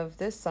ceiling of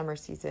this summer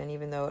season,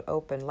 even though it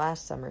opened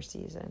last summer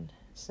season.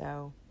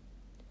 So,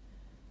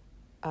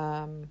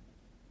 yeah,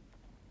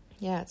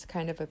 it's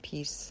kind of a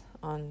piece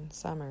on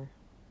summer.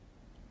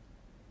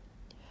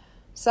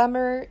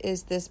 Summer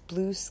is this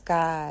blue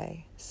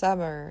sky.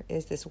 Summer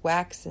is this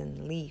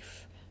waxen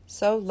leaf,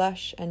 so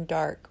lush and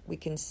dark we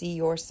can see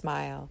your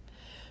smile,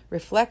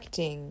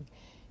 reflecting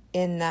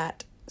in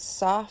that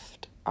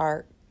soft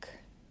arc.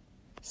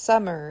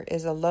 Summer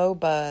is a low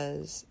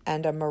buzz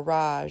and a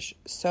mirage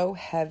so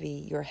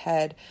heavy your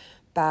head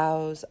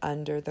bows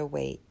under the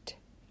weight.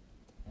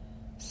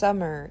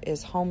 Summer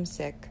is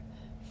homesick,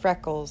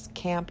 freckles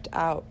camped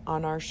out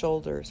on our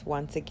shoulders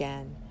once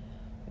again,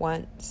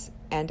 once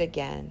and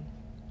again.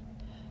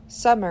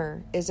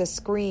 Summer is a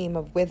scream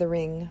of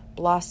withering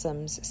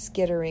blossoms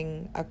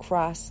skittering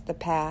across the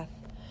path.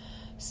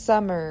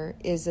 Summer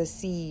is a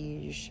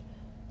siege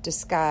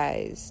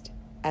disguised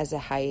as a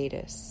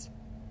hiatus.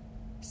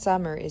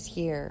 Summer is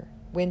here,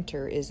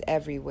 winter is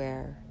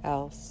everywhere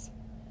else.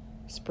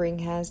 Spring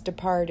has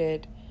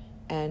departed,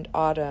 and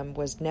autumn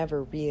was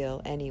never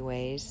real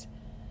anyways.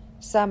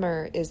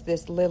 Summer is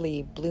this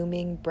lily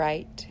blooming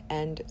bright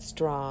and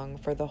strong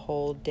for the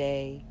whole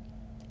day.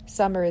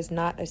 Summer is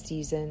not a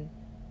season,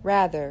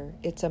 rather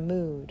it's a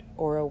mood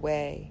or a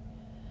way.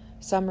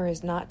 Summer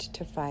is not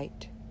to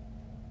fight.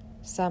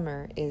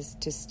 Summer is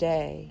to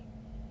stay.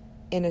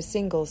 In a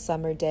single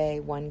summer day,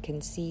 one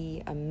can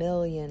see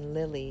 1,000,000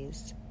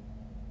 lilies,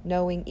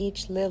 knowing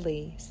each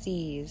lily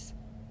sees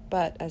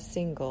but a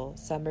single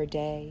summer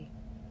day.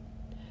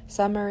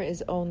 Summer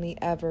is only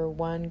ever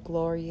one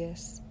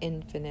glorious,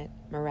 infinite,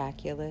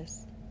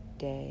 miraculous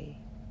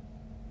day.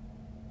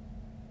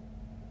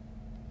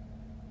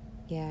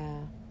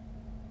 Yeah.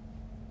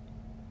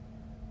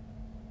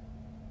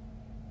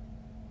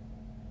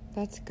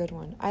 That's a good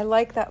one. I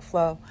like that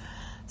flow.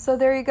 So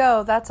there you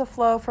go. That's a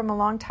flow from a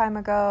long time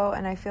ago,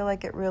 and I feel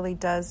like it really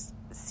does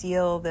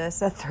seal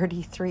this at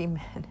 33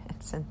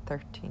 minutes and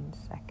 13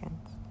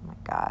 seconds. Oh my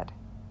God.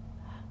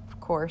 Of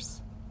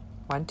course.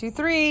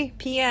 1:23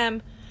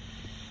 p.m.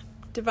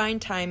 Divine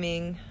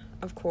timing,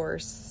 of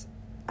course.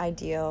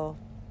 Ideal.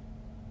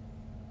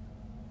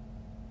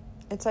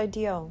 It's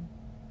ideal.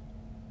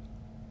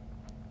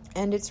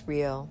 And it's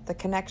real. The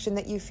connection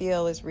that you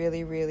feel is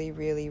really, really,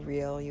 really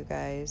real, you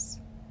guys.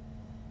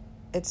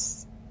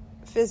 It's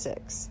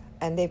physics,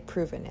 and they've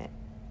proven it.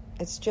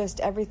 It's just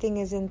everything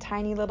is in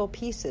tiny little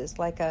pieces,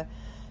 like a,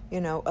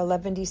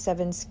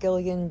 117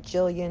 skillion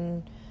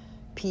jillion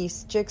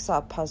piece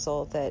jigsaw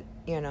puzzle that,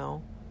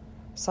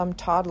 some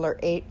toddler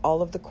ate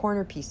all of the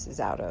corner pieces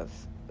out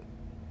of.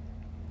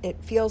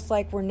 It feels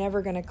like we're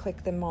never going to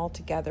click them all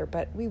together,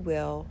 but we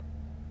will.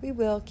 We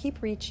will.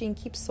 Keep reaching,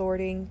 keep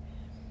sorting,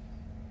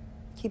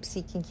 keep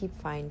seeking, keep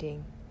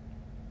finding.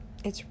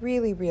 It's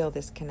really real,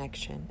 this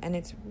connection, and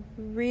it's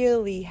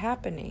really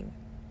happening.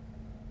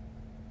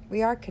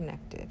 We are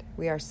connected.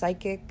 We are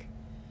psychic.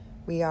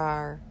 We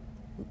are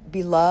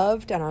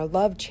beloved, and our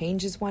love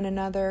changes one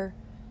another.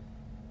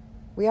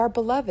 We are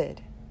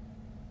beloved.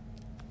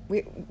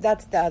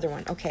 That's the other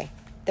one. Okay,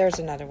 there's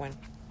another one.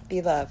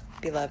 Beloved.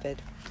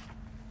 Beloved,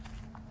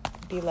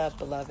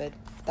 beloved.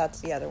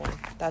 That's the other one.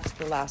 That's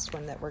the last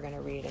one that we're going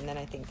to read, and then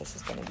I think this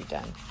is going to be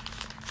done.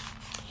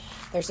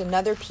 There's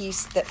another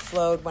piece that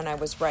flowed when I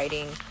was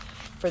writing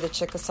for the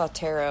Chickasaw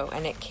Tarot,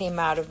 and it came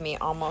out of me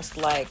almost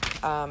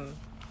like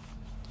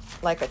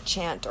a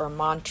chant or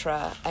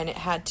mantra, and it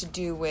had to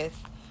do with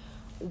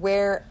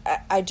where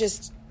I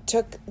just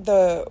took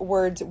the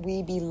words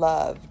 "we be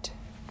loved"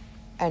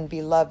 and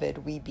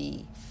 "beloved we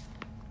be,"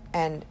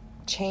 and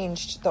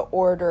changed the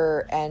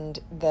order and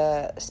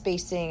the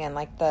spacing and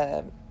like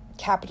the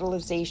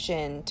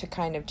capitalization to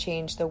kind of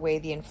change the way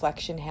the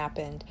inflection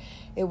happened.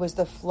 It was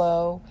the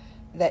flow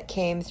that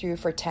came through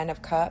for 10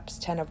 of Cups,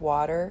 10 of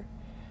Water.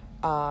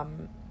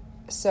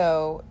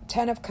 So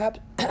 10 of Cups,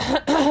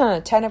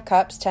 10 of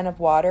Cups, 10 of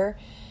Water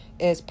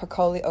is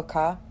Pakoli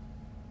Oka.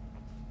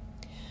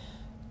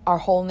 Our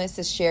wholeness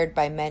is shared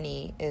by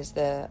many is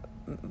the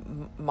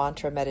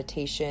mantra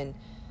meditation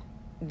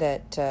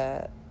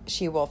that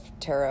She-Wolf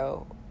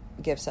Tarot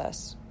gives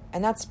us.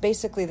 And that's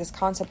basically this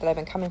concept that I've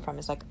been coming from,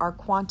 is like our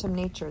quantum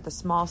nature, the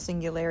small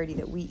singularity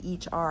that we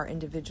each are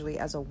individually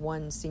as a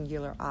one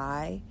singular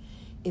I.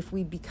 If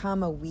we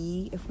become a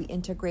we, if we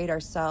integrate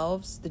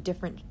ourselves, the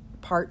different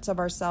parts of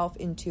ourselves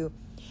into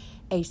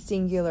a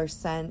singular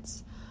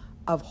sense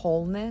of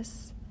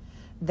wholeness,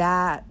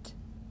 that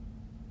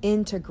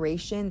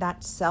integration,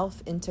 that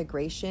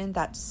self-integration,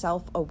 that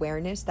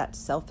self-awareness, that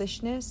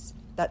selfishness,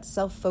 that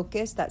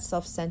self-focus, that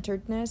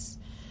self-centeredness,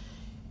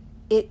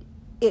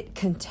 it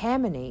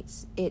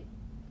contaminates, it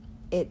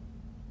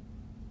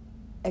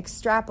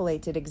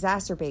extrapolates, it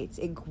exacerbates,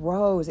 it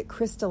grows, it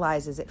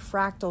crystallizes, it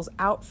fractals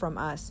out from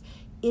us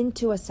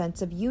into a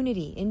sense of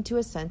unity, into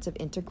a sense of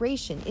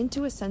integration,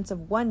 into a sense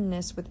of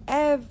oneness with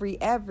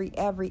everyone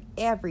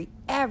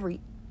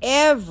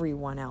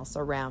else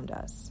around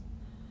us.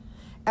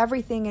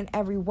 Everything and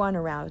everyone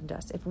around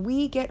us. If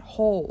we get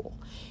whole,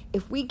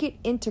 if we get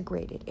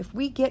integrated, if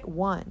we get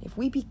one, if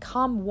we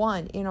become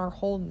one in our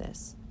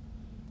wholeness,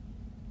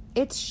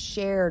 it's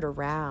shared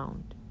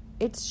around.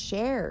 It's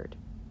shared.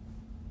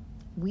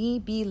 We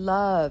be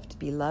loved,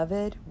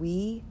 beloved.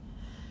 We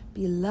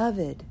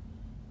beloved,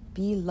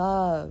 be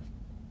loved.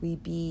 We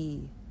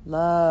be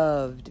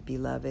loved,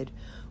 beloved.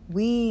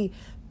 We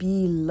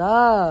be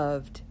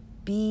loved,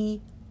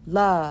 be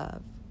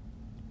loved.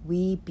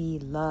 We be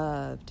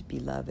loved,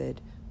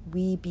 beloved.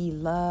 We be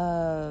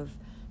love,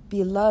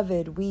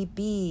 beloved. We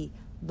be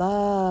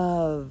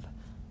love,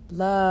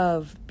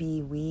 love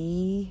be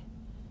we.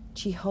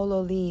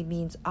 Chihololi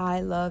means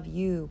I love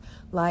you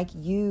like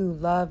you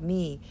love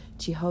me.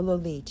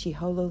 Chihololi,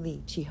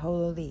 chihololi,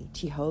 chihololi,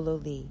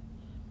 chihololi.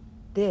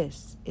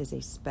 This is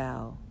a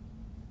spell.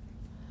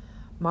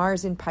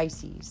 Mars in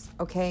Pisces,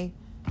 okay?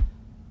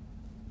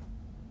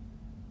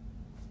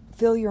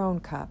 Fill your own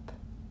cup.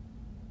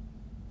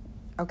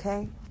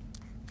 Okay?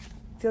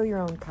 Fill your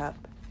own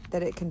cup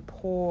that it can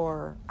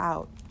pour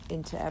out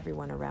into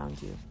everyone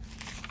around you.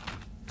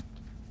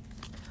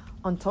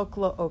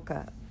 Ontoklo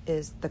Oka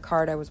is the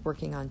card I was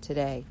working on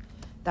today.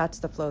 That's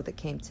the flow that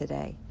came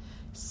today.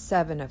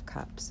 7 of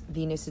Cups,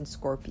 Venus in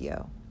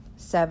Scorpio.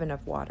 7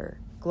 of Water,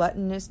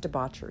 gluttonous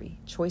debauchery,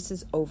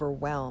 choices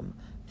overwhelm,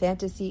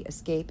 fantasy,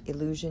 escape,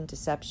 illusion,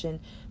 deception.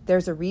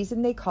 There's a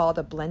reason they called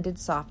a blended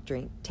soft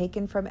drink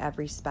taken from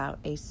every spout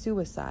a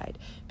suicide,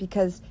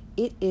 because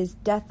it is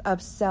death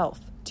of self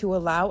to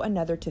allow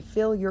another to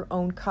fill your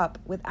own cup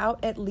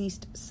without at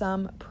least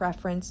some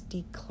preference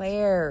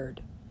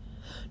declared.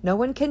 No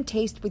one can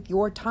taste with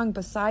your tongue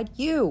beside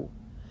you.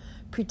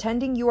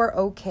 Pretending you are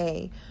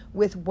okay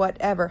with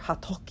whatever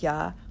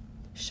hatokya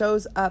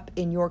shows up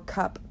in your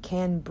cup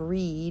can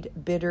breed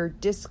bitter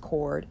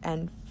discord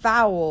and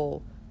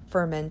foul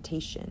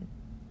fermentation.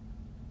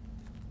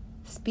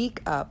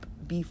 Speak up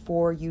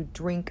before you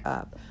drink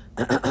up.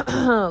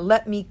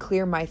 Let me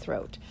clear my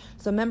throat.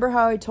 So remember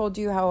how I told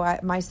you how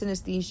my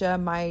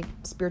synesthesia, my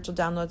spiritual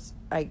downloads,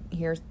 I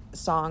hear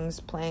songs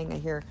playing, I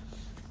hear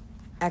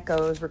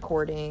echoes,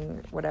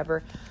 recording,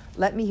 whatever.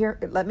 Let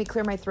me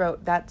clear my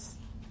throat. That's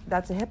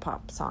a hip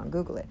hop song.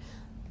 Google it.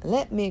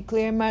 Let me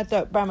clear my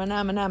throat.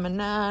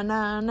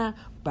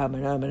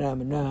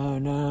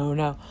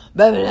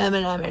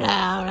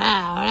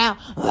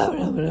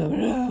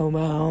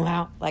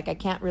 Like I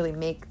can't really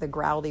make the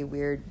growly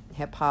weird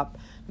hip hop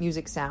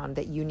music sound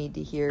that you need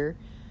to hear.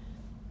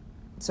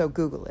 So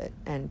Google it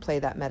and play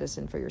that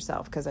medicine for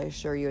yourself, because I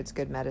assure you it's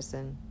good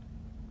medicine.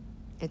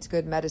 It's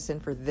good medicine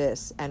for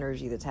this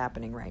energy that's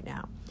happening right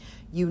now.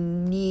 You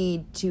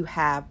need to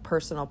have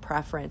personal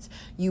preference.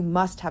 You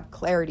must have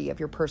clarity of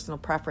your personal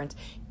preference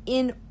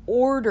in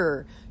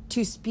order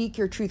to speak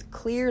your truth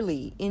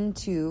clearly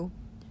into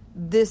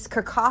this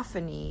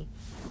cacophony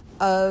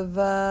of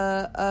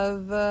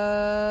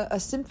a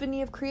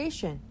symphony of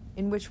creation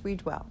in which we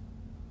dwell.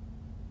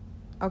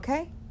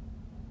 Okay?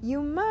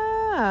 You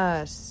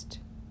must.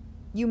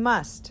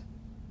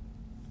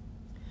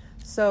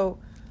 So,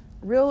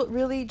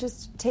 really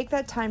just take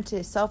that time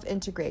to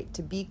self-integrate,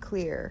 to be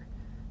clear,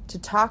 to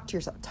talk to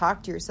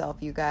yourself,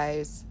 you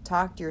guys.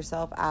 Talk to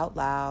yourself out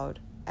loud,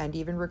 and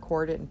even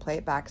record it and play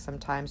it back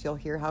sometimes. You'll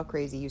hear how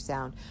crazy you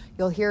sound.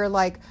 You'll hear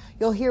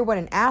what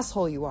an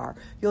asshole you are.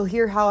 You'll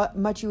hear how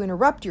much you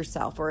interrupt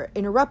yourself or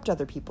interrupt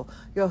other people.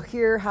 You'll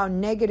hear how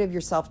negative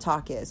your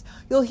self-talk is.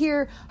 You'll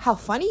hear how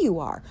funny you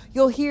are.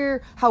 You'll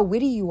hear how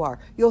witty you are.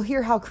 You'll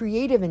hear how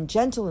creative and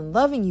gentle and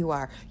loving you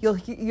are.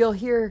 You'll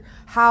hear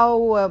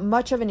how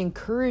much of an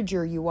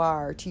encourager you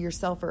are to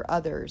yourself or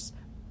others.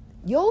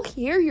 You'll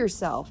hear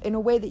yourself in a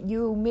way that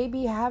you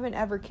maybe haven't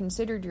ever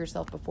considered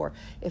yourself before.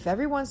 If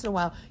every once in a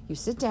while you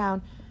sit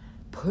down,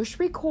 push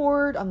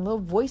record on the little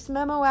voice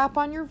memo app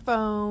on your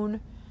phone,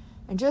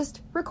 and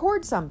just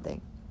record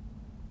something.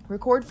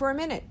 Record for a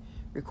minute.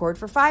 Record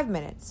for 5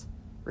 minutes.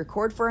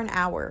 Record for an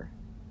hour.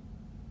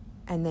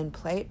 And then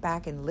play it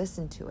back and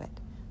listen to it.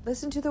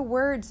 Listen to the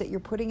words that you're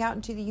putting out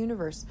into the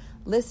universe.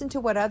 Listen to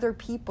what other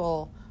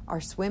people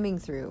are swimming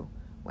through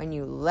when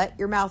you let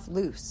your mouth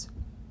loose.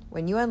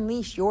 When you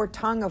unleash your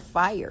tongue of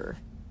fire,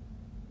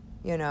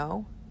 you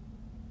know,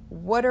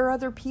 what are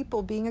other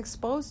people being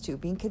exposed to,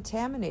 being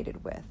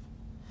contaminated with?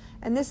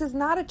 And this is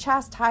not a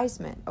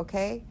chastisement,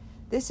 okay?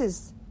 This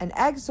is an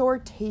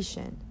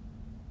exhortation.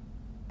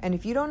 And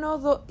if you don't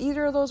know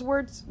either of those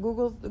words,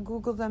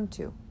 Google them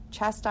too.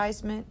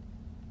 Chastisement,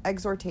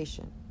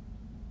 exhortation.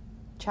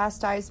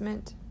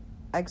 Chastisement,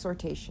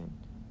 exhortation.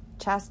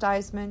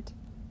 Chastisement,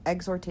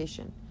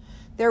 exhortation.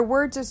 They're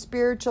words of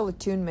spiritual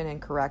attunement and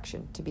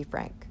correction, to be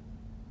frank.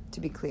 To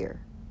be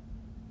clear.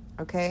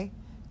 Okay?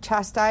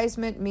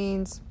 Chastisement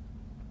means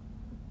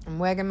I'm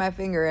wagging my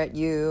finger at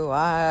you.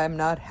 I'm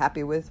not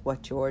happy with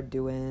what you're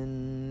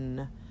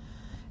doing.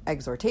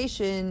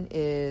 Exhortation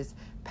is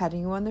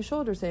patting you on the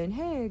shoulder saying,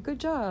 hey, good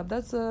job.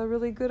 That's a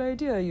really good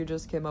idea you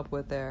just came up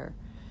with there.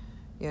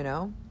 You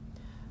know?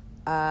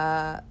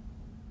 I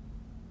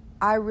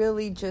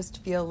really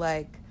just feel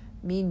like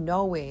me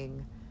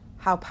knowing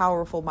how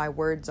powerful my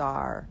words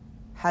are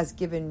has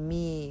given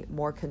me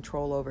more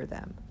control over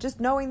them. Just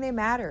knowing they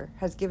matter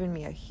has given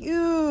me a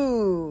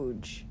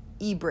huge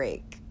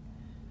e-brake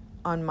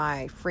on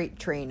my freight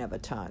train of a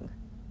tongue.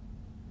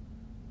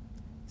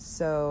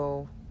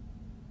 So,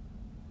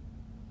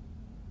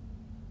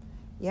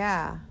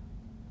 yeah,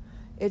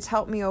 it's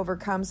helped me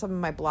overcome some of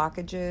my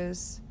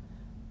blockages,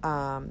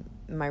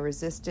 my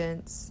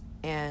resistance,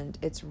 and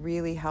it's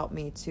really helped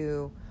me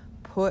to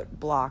put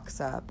blocks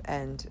up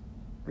and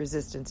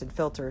resistance and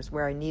filters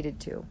where I needed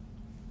to.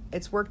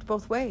 It's worked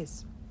both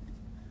ways.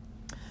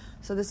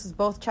 So this is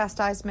both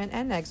chastisement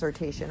and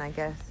exhortation, I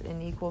guess,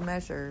 in equal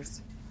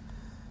measures.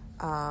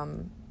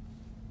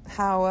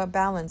 How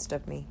balanced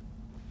of me.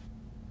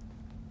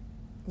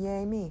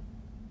 Yay me.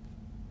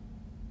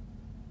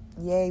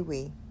 Yay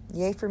we.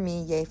 Yay for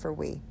me, yay for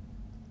we.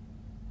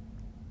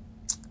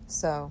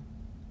 So,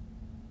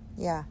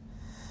 yeah.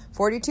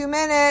 42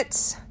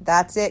 minutes.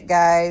 That's it,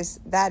 guys.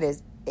 That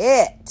is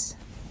it.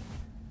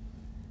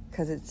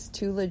 Because it's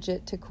too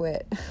legit to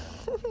quit.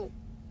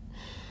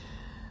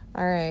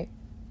 All right.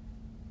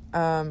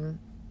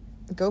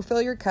 Go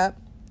fill your cup.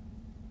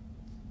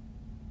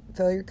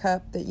 Fill your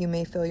cup that you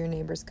may fill your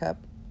neighbor's cup.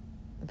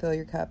 Fill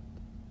your cup.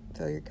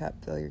 Fill your cup.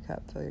 Fill your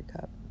cup. Fill your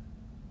cup.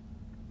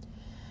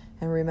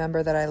 And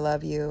remember that I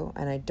love you,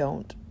 and I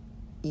don't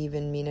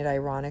even mean it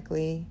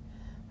ironically.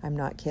 I'm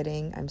not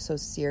kidding. I'm so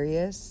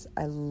serious.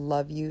 I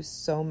love you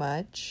so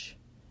much.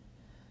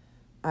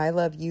 I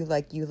love you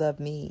like you love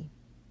me.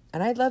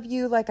 And I love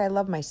you like I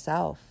love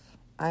myself.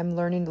 I'm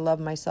learning to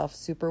love myself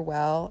super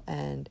well,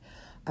 and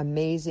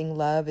amazing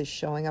love is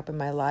showing up in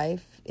my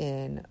life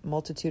in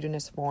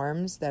multitudinous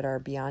forms that are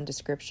beyond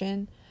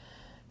description.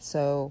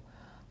 So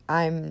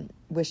I'm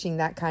wishing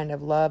that kind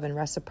of love and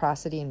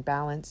reciprocity and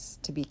balance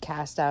to be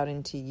cast out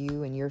into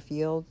you and your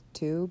field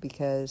too,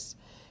 because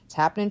it's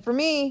happening for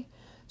me.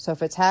 So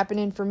if it's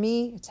happening for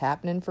me, it's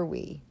happening for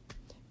we.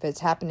 If it's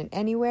happening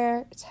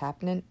anywhere, it's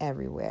happening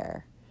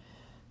everywhere.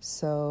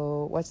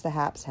 So what's the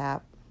haps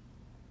hap?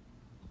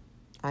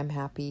 I'm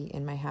happy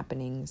in my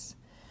happenings,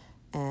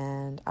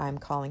 and I'm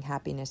calling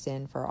happiness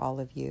in for all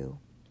of you.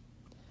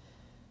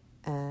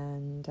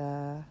 And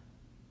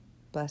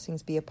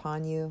blessings be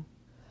upon you,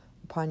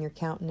 upon your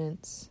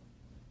countenance,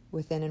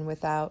 within and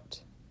without,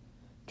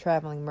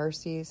 traveling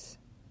mercies,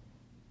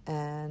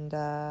 and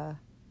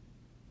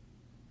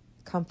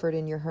comfort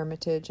in your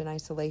hermitage and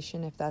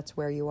isolation, if that's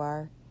where you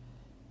are,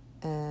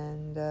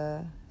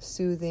 and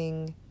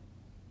soothing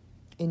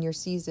in your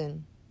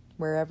season,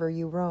 wherever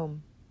you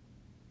roam.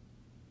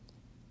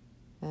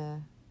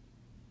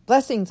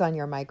 Blessings on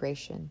your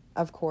migration,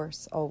 of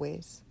course,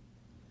 always.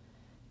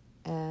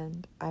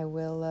 And I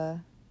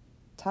will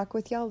talk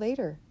with y'all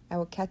later. I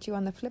will catch you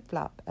on the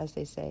flip-flop, as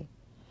they say.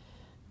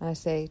 And I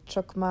say,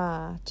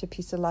 Chokma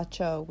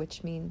Chipisalacho,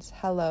 which means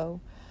hello.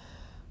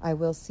 I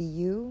will see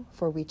you,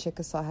 for we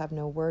Chickasaw have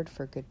no word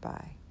for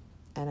goodbye.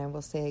 And I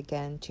will say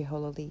again,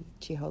 Chihololi,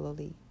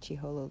 Chihololi,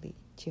 Chihololi,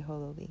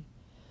 Chihololi.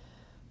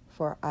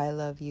 For I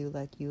love you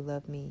like you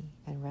love me,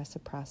 and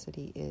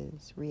reciprocity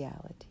is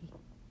reality.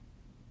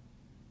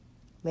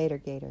 Later,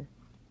 Gator.